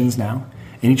 acquisitions now,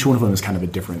 and each one of them is kind of a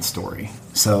different story.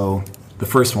 So the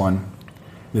first one,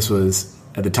 this was,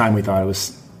 at the time we thought it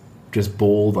was just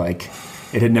bold, like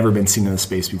it had never been seen in the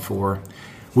space before.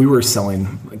 We were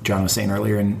selling, like John was saying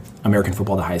earlier, in American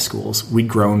football to high schools. We'd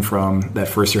grown from that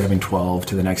first year having 12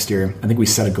 to the next year. I think we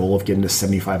set a goal of getting to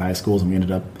 75 high schools, and we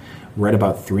ended up right at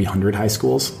about 300 high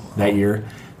schools that year.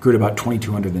 Grew to about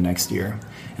 2,200 the next year.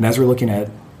 And as we're looking at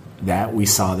that, we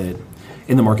saw that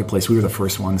in the marketplace, we were the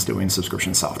first ones doing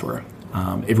subscription software.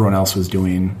 Everyone else was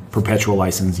doing perpetual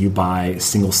license. You buy a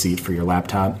single seat for your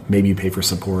laptop. Maybe you pay for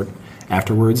support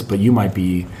afterwards, but you might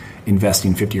be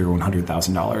investing $50,000 or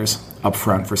 $100,000 up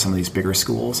front for some of these bigger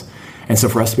schools. And so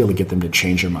for us to be able to get them to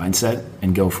change their mindset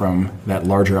and go from that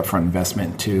larger upfront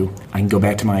investment to, I can go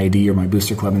back to my ID or my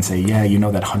booster club and say, yeah,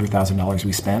 that $100,000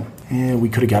 we spent, we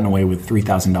could have gotten away with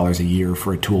 $3,000 a year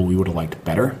for a tool we would have liked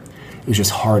better. It was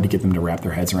just hard to get them to wrap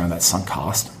their heads around that sunk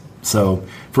cost. So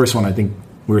first one, I think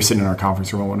we were sitting in our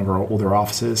conference room at one of our older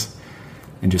offices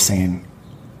and just saying,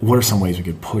 what are some ways we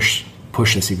could push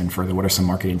this even further? What are some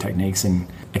marketing techniques? And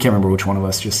I can't remember which one of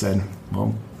us just said,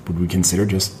 well, would we consider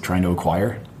just trying to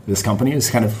acquire this company? It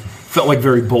kind of felt like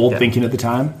very bold thinking at the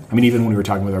time. I mean, even when we were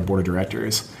talking with our board of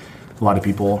directors, a lot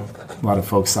of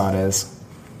folks saw it as,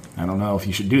 I don't know if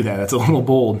you should do that. That's a little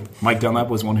bold. Mike Dunlap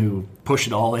was one who pushed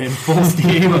it all in full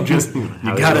steam of just,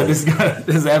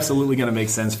 this is absolutely going to make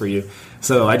sense for you.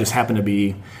 So I just happened to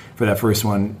be, for that first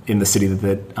one, in the city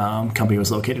that company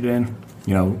was located in,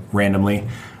 randomly.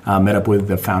 Met up with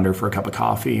the founder for a cup of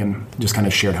coffee and just kind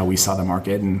of shared how we saw the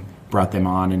market and brought them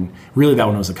on. And really that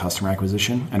one was a customer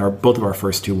acquisition. And both of our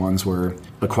first 2 ones were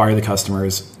acquire the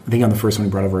customers. I think on the first one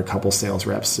we brought over a couple sales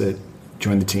reps that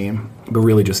joined the team, but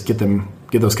really just get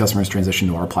those customers transitioned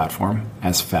to our platform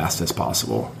as fast as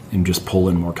possible and just pull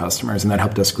in more customers. And that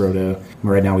helped us grow to,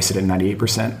 right now we sit at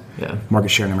 98% market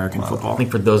share in American football. I think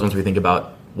for those ones we think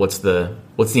about what's the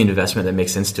investment that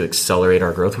makes sense to accelerate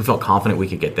our growth. We felt confident we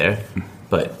could get there.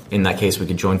 But in that case, we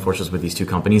could join forces with these 2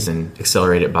 companies and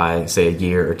accelerate it by, say, a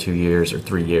year or 2 years or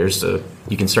 3 years. So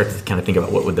you can start to kind of think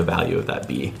about what would the value of that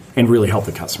be. And really help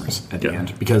the customers at the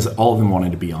end, because all of them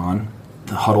wanted to be on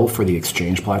the Hudl for the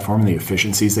exchange platform and the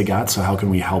efficiencies they got. So how can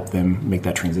we help them make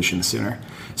that transition sooner?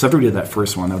 So after we did that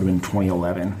first one, that would have been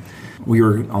 2011, we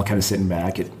were all kind of sitting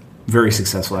back at very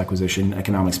successful acquisition.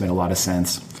 Economics made a lot of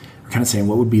sense. We're kind of saying,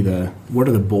 what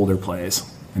are the bolder plays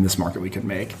in this market we could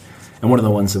make? And one of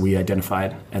the ones that we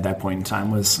identified at that point in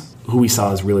time was who we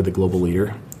saw as really the global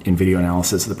leader in video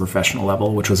analysis at the professional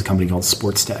level, which was a company called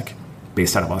Sports Tech,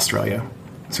 based out of Australia.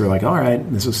 So we're like, all right,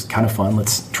 this was kind of fun.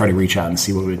 Let's try to reach out and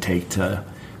see what it would take to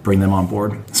bring them on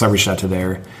board. So I reached out to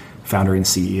their founder and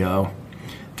CEO,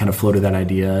 kind of floated that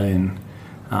idea, and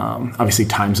obviously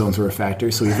time zones were a factor.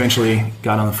 So we eventually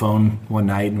got on the phone one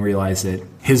night and realized that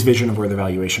his vision of where the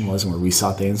valuation was and where we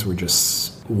saw things were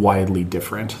just widely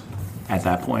different at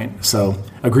that point. So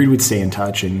agreed we'd stay in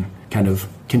touch and kind of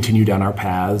continue down our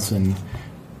paths and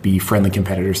be friendly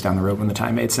competitors down the road when the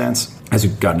time made sense as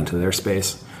we got into their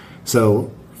space. So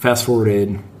fast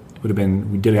forwarded,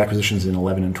 we did acquisitions in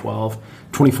 11 and 12.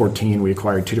 2014, we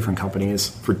acquired 2 different companies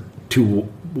for 2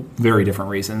 very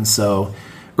different reasons. So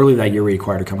early that year, we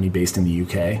acquired a company based in the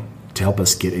UK to help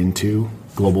us get into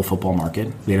global football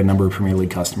market. They had a number of Premier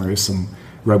League customers, some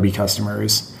rugby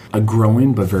customers, a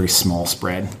growing but very small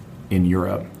spread in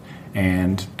Europe.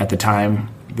 And at the time,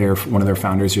 one of their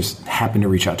founders just happened to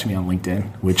reach out to me on LinkedIn,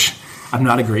 which I'm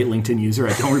not a great LinkedIn user.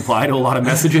 I don't reply to a lot of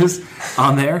messages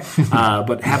on there,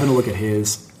 but happened to look at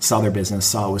his, saw their business,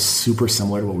 saw it was super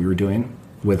similar to what we were doing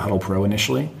with Hudl Pro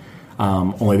initially,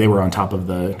 only they were on top of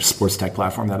the sports tech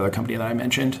platform, that other company that I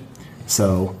mentioned.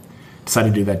 So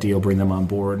decided to do that deal, bring them on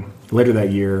board. Later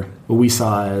that year, what we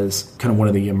saw as kind of one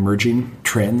of the emerging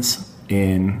trends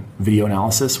in video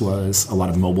analysis was a lot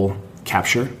of mobile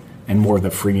capture and more of the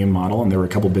freemium model. And there were a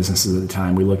couple businesses at the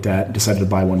time we looked at, decided to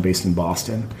buy one based in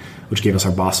Boston, which gave us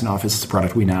our Boston office. It's a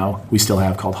product we still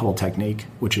have called Hudl Technique,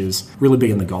 which is really big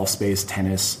in the golf space,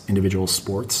 tennis, individual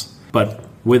sports. But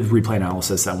with replay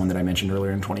analysis, that one that I mentioned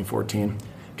earlier in 2014,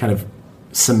 kind of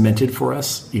cemented for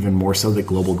us even more so that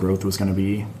global growth was going to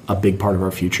be a big part of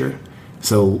our future.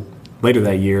 So later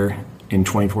that year in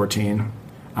 2014,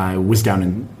 I was down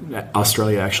in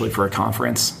Australia actually for a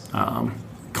conference,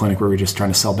 clinic where we were just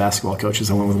trying to sell basketball coaches.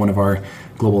 I went with one of our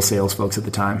global sales folks at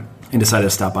the time and decided to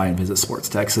stop by and visit Sports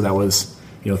Tech. So that was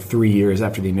 3 years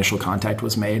after the initial contact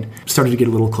was made. Started to get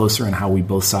a little closer in how we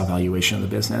both saw valuation of the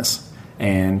business,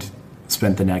 and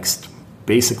spent the next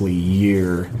basically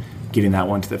year getting that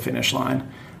one to the finish line.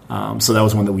 So that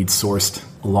was one that we'd sourced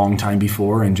a long time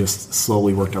before and just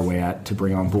slowly worked our way at to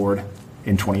bring on board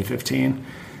in 2015.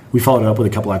 We followed up with a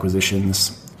couple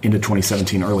acquisitions into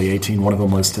 2017, early 18. One of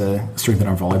them was to strengthen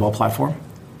our volleyball platform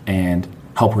and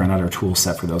help round out our tool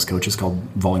set for those coaches called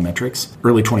Volumetrics.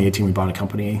 Early 2018, we bought a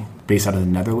company based out of the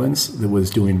Netherlands that was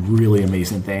doing really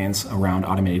amazing things around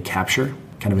automated capture,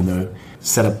 kind of in the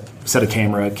set a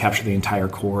camera, capture the entire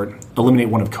court, eliminate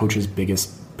one of coaches'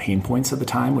 biggest pain points at the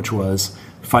time, which was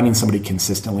finding somebody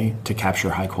consistently to capture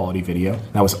high quality video.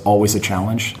 That was always a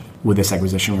challenge. With this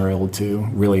acquisition, we were able to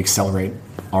really accelerate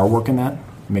our work in that,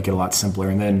 make it a lot simpler.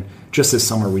 And then just this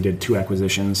summer, we did 2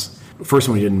 acquisitions. The first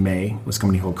one we did in May was a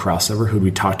company called Crossover, who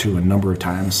we talked to a number of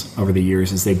times over the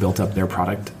years as they built up their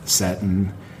product set. And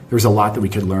there was a lot that we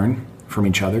could learn from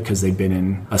each other because they've been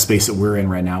in a space that we're in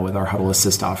right now with our Hudl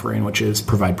Assist offering, which is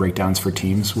provide breakdowns for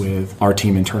teams with our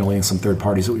team internally and some third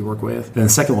parties that we work with. Then the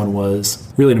second one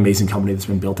was really an amazing company that's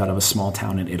been built out of a small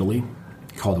town in Italy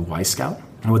called Y Scout.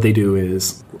 And what they do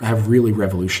is have really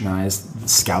revolutionized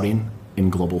scouting in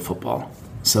global football.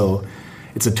 So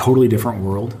it's a totally different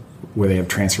world where they have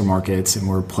transfer markets and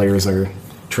where players are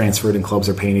transferred and clubs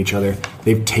are paying each other.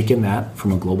 They've taken that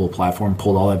from a global platform,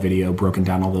 pulled all that video, broken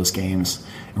down all those games,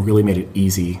 and really made it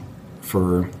easy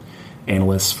for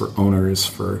analysts, for owners,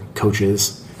 for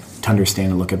coaches to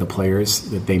understand and look at the players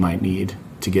that they might need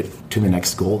to get to the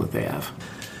next goal that they have.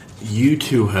 You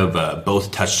two have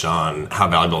both touched on how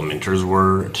valuable mentors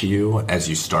were to you as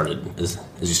you started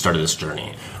this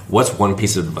journey. What's one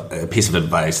piece of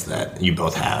advice that you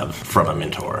both have from a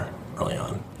mentor early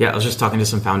on? Yeah, I was just talking to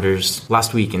some founders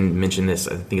last week and mentioned this.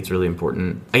 I think it's really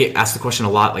important. I get asked the question a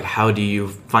lot, like, how do you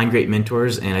find great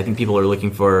mentors? And I think people are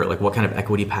looking for, like, what kind of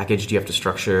equity package do you have to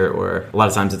structure? Or a lot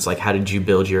of times it's like, how did you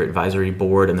build your advisory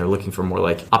board? And they're looking for more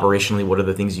like operationally, what are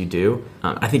the things you do?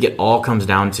 I think it all comes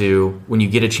down to when you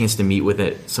get a chance to meet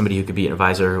with somebody who could be an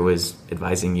advisor who is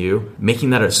advising you,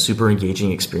 making that a super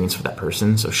engaging experience for that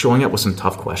person. So showing up with some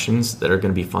tough questions that are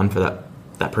going to be fun for that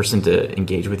person to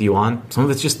engage with you on. Some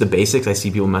of it's just the basics. I see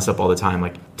people mess up all the time,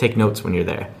 like take notes when you're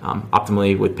there,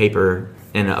 optimally with paper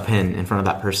and a pen in front of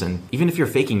that person. Even if you're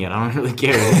faking it, I don't really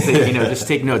care. Just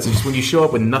take notes. And just when you show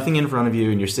up with nothing in front of you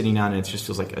and you're sitting down and it just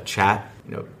feels like a chat,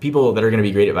 people that are going to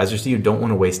be great advisors to you don't want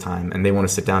to waste time, and they want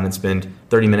to sit down and spend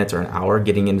 30 minutes or an hour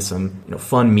getting into some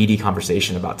fun, meaty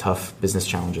conversation about tough business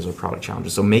challenges or product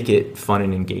challenges. So make it fun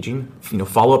and engaging.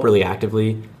 Follow up really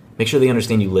actively. Make sure they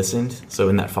understand you listened. So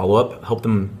in that follow-up, help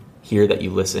them hear that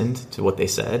you listened to what they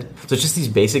said. So it's just these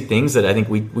basic things that I think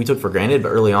we took for granted, but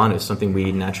early on it's something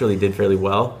we naturally did fairly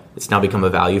well. It's now become a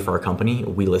value for our company.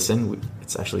 We listen.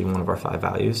 It's actually one of our 5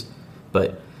 values.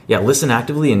 But yeah, listen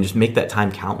actively and just make that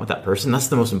time count with that person. That's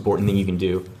the most important thing you can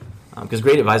do. Because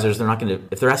great advisors, they're not going to,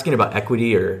 if they're asking about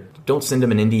equity, or don't send them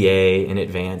an NDA in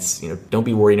advance, don't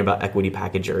be worrying about equity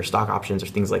package or stock options or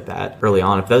things like that early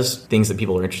on. If those things that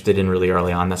people are interested in really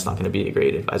early on, that's not going to be a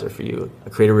great advisor for you.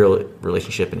 Create a real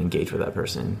relationship and engage with that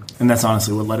person. And that's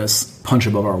honestly what let us punch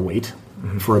above our weight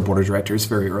for a board of directors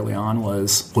very early on.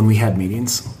 Was when we had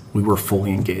meetings, we were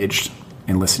fully engaged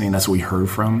in listening. That's what we heard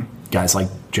from guys like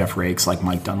Jeff Rakes, like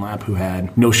Mike Dunlap, who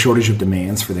had no shortage of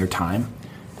demands for their time,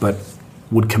 but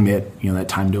would commit that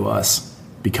time to us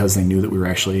because they knew that we were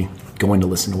actually going to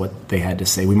listen to what they had to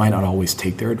say. We might not always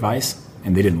take their advice,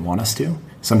 and they didn't want us to.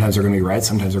 Sometimes they're going to be right,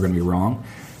 sometimes they're going to be wrong.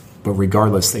 But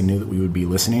regardless, they knew that we would be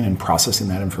listening and processing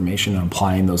that information and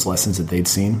applying those lessons that they'd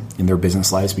seen in their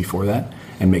business lives before that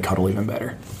and make Hudl even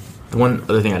better. The one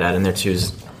other thing I'd add in there too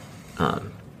is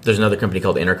there's another company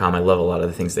called Intercom. I love a lot of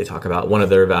the things they talk about. One of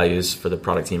their values for the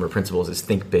product team or principles is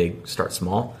think big, start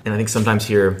small. And I think sometimes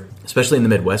here, especially in the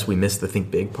Midwest, we miss the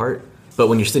think big part. But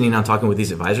when you're sitting down talking with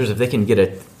these advisors, if they can get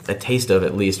a taste of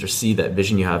at least, or see that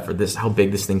vision you have for this, how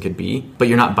big this thing could be, but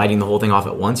you're not biting the whole thing off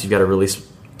at once, you've got a really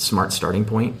smart starting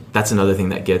point. That's another thing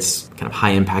that gets kind of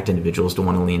high impact individuals to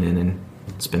want to lean in and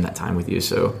spend that time with you.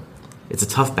 So it's a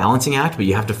tough balancing act, but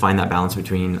you have to find that balance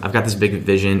between, I've got this big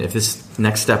vision. If this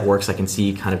next step works, I can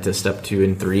see kind of to step 2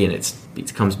 and 3, and it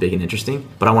becomes big and interesting.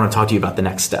 But I want to talk to you about the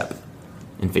next step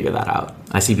and figure that out.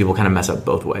 I see people kind of mess up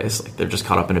both ways. Like they're just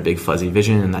caught up in a big fuzzy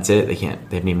vision and that's it. They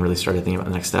haven't even really started thinking about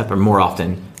the next step. Or more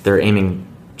often, they're aiming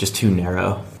just too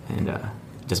narrow and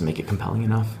doesn't make it compelling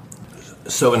enough.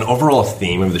 So an overall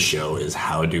theme of the show is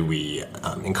how do we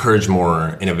encourage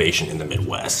more innovation in the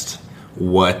Midwest?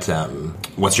 What's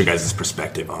your guys'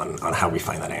 perspective on how we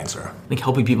find that answer? I think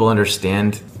helping people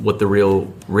understand what the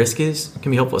real risk is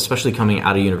can be helpful, especially coming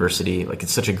out of university. Like,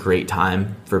 it's such a great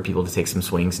time for people to take some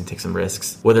swings and take some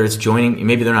risks. Whether it's joining,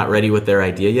 maybe they're not ready with their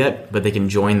idea yet, but they can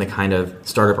join the kind of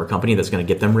startup or company that's going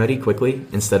to get them ready quickly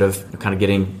instead of kind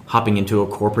of hopping into a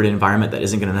corporate environment that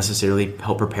isn't going to necessarily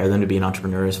help prepare them to be an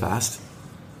entrepreneur as fast.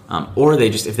 Or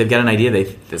if they've got an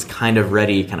idea that's kind of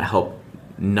ready, kind of help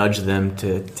nudge them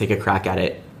to take a crack at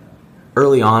it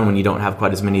early on when you don't have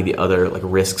quite as many of the other like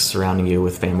risks surrounding you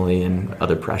with family and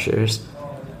other pressures.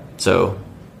 So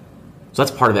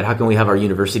that's part of it. How can we have our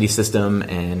university system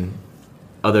and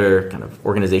other kind of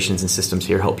organizations and systems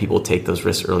here help people take those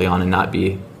risks early on and not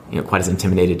be quite as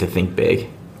intimidated to think big,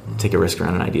 take a risk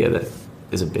around an idea that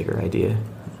is a bigger idea.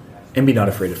 And be not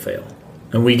afraid to fail.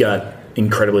 And we got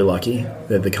incredibly lucky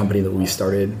that the company that we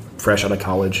started fresh out of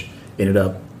college ended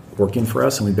up working for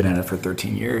us, and we've been at it for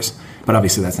 13 years. But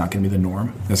obviously that's not going to be the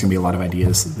norm. There's going to be a lot of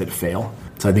ideas that fail.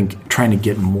 So I think trying to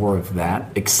get more of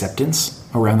that acceptance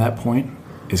around that point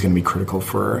is going to be critical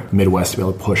for Midwest to be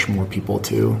able to push more people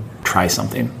to try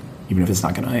something, even if it's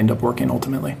not going to end up working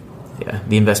ultimately. Yeah,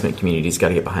 the investment community's got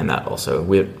to get behind that also.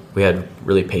 We had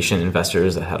really patient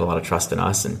investors that had a lot of trust in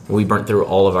us, and we burnt through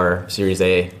all of our Series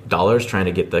A dollars trying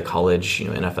to get the college,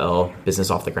 NFL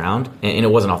business off the ground. And it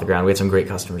wasn't off the ground. We had some great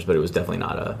customers, but it was definitely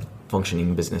not a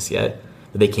functioning business yet.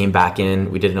 But they came back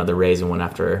in, we did another raise and went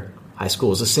after high school.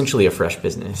 It was essentially a fresh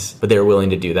business, but they were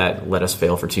willing to do that, let us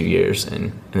fail for 2 years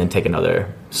and then take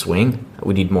another swing.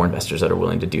 We need more investors that are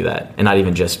willing to do that, and not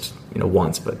even just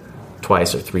once, but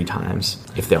twice or 3 times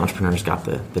if the entrepreneur's got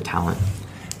the talent.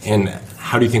 And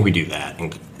how do you think we do that?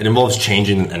 And it involves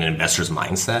changing an investor's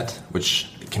mindset, which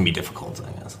can be difficult,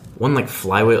 I guess. One like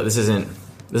flywheel, this is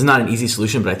not an easy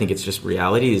solution, but I think it's just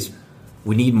reality, is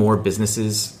we need more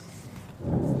businesses.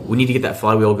 We need to get that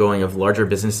flywheel going of larger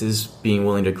businesses being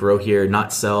willing to grow here,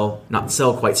 not sell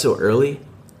quite so early.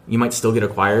 You might still get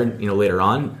acquired, later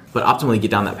on, but optimally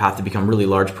get down that path to become really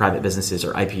large private businesses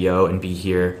or IPO and be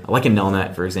here, like a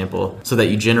Nelnet, for example, so that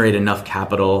you generate enough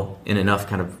capital and enough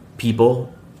kind of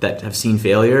people that have seen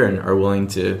failure and are willing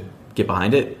to get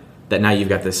behind it, that now you've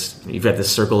got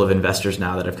this circle of investors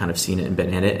now that have kind of seen it and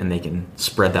been in it, and they can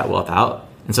spread that wealth out.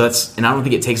 And so I don't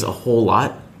think it takes a whole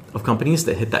lot of companies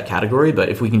that hit that category, but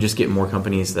if we can just get more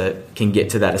companies that can get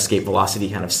to that escape velocity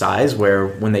kind of size, where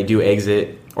when they do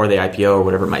exit or they IPO or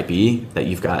whatever it might be, that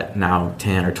you've got now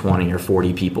 10 or 20 or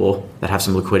 40 people that have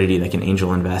some liquidity that can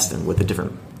angel invest and with a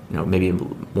different, maybe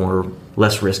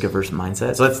less risk averse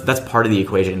mindset. So that's part of the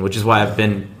equation, which is why I've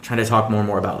been trying to talk more and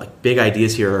more about like big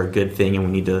ideas here are a good thing, and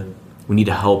we need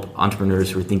to help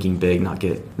entrepreneurs who are thinking big not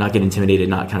get intimidated,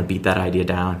 not kind of beat that idea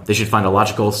down. They should find a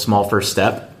logical small first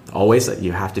step. Always that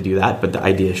you have to do that, but the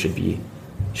idea should be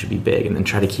big, and then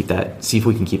try to see if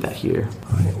we can keep that here.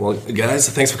 All right. Well, guys,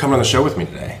 thanks for coming on the show with me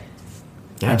today.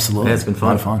 Yeah, absolutely. Yeah, it's been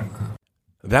fun. A lot of fun.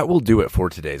 That will do it for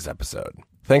today's episode.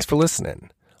 Thanks for listening.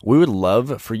 We would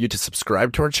love for you to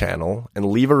subscribe to our channel and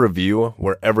leave a review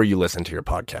wherever you listen to your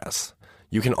podcasts.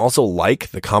 You can also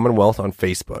like the Commonwealth on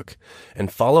Facebook and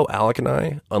follow Alec and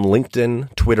I on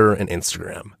LinkedIn, Twitter, and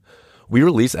Instagram. We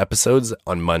release episodes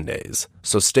on Mondays,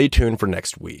 so stay tuned for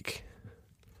next week.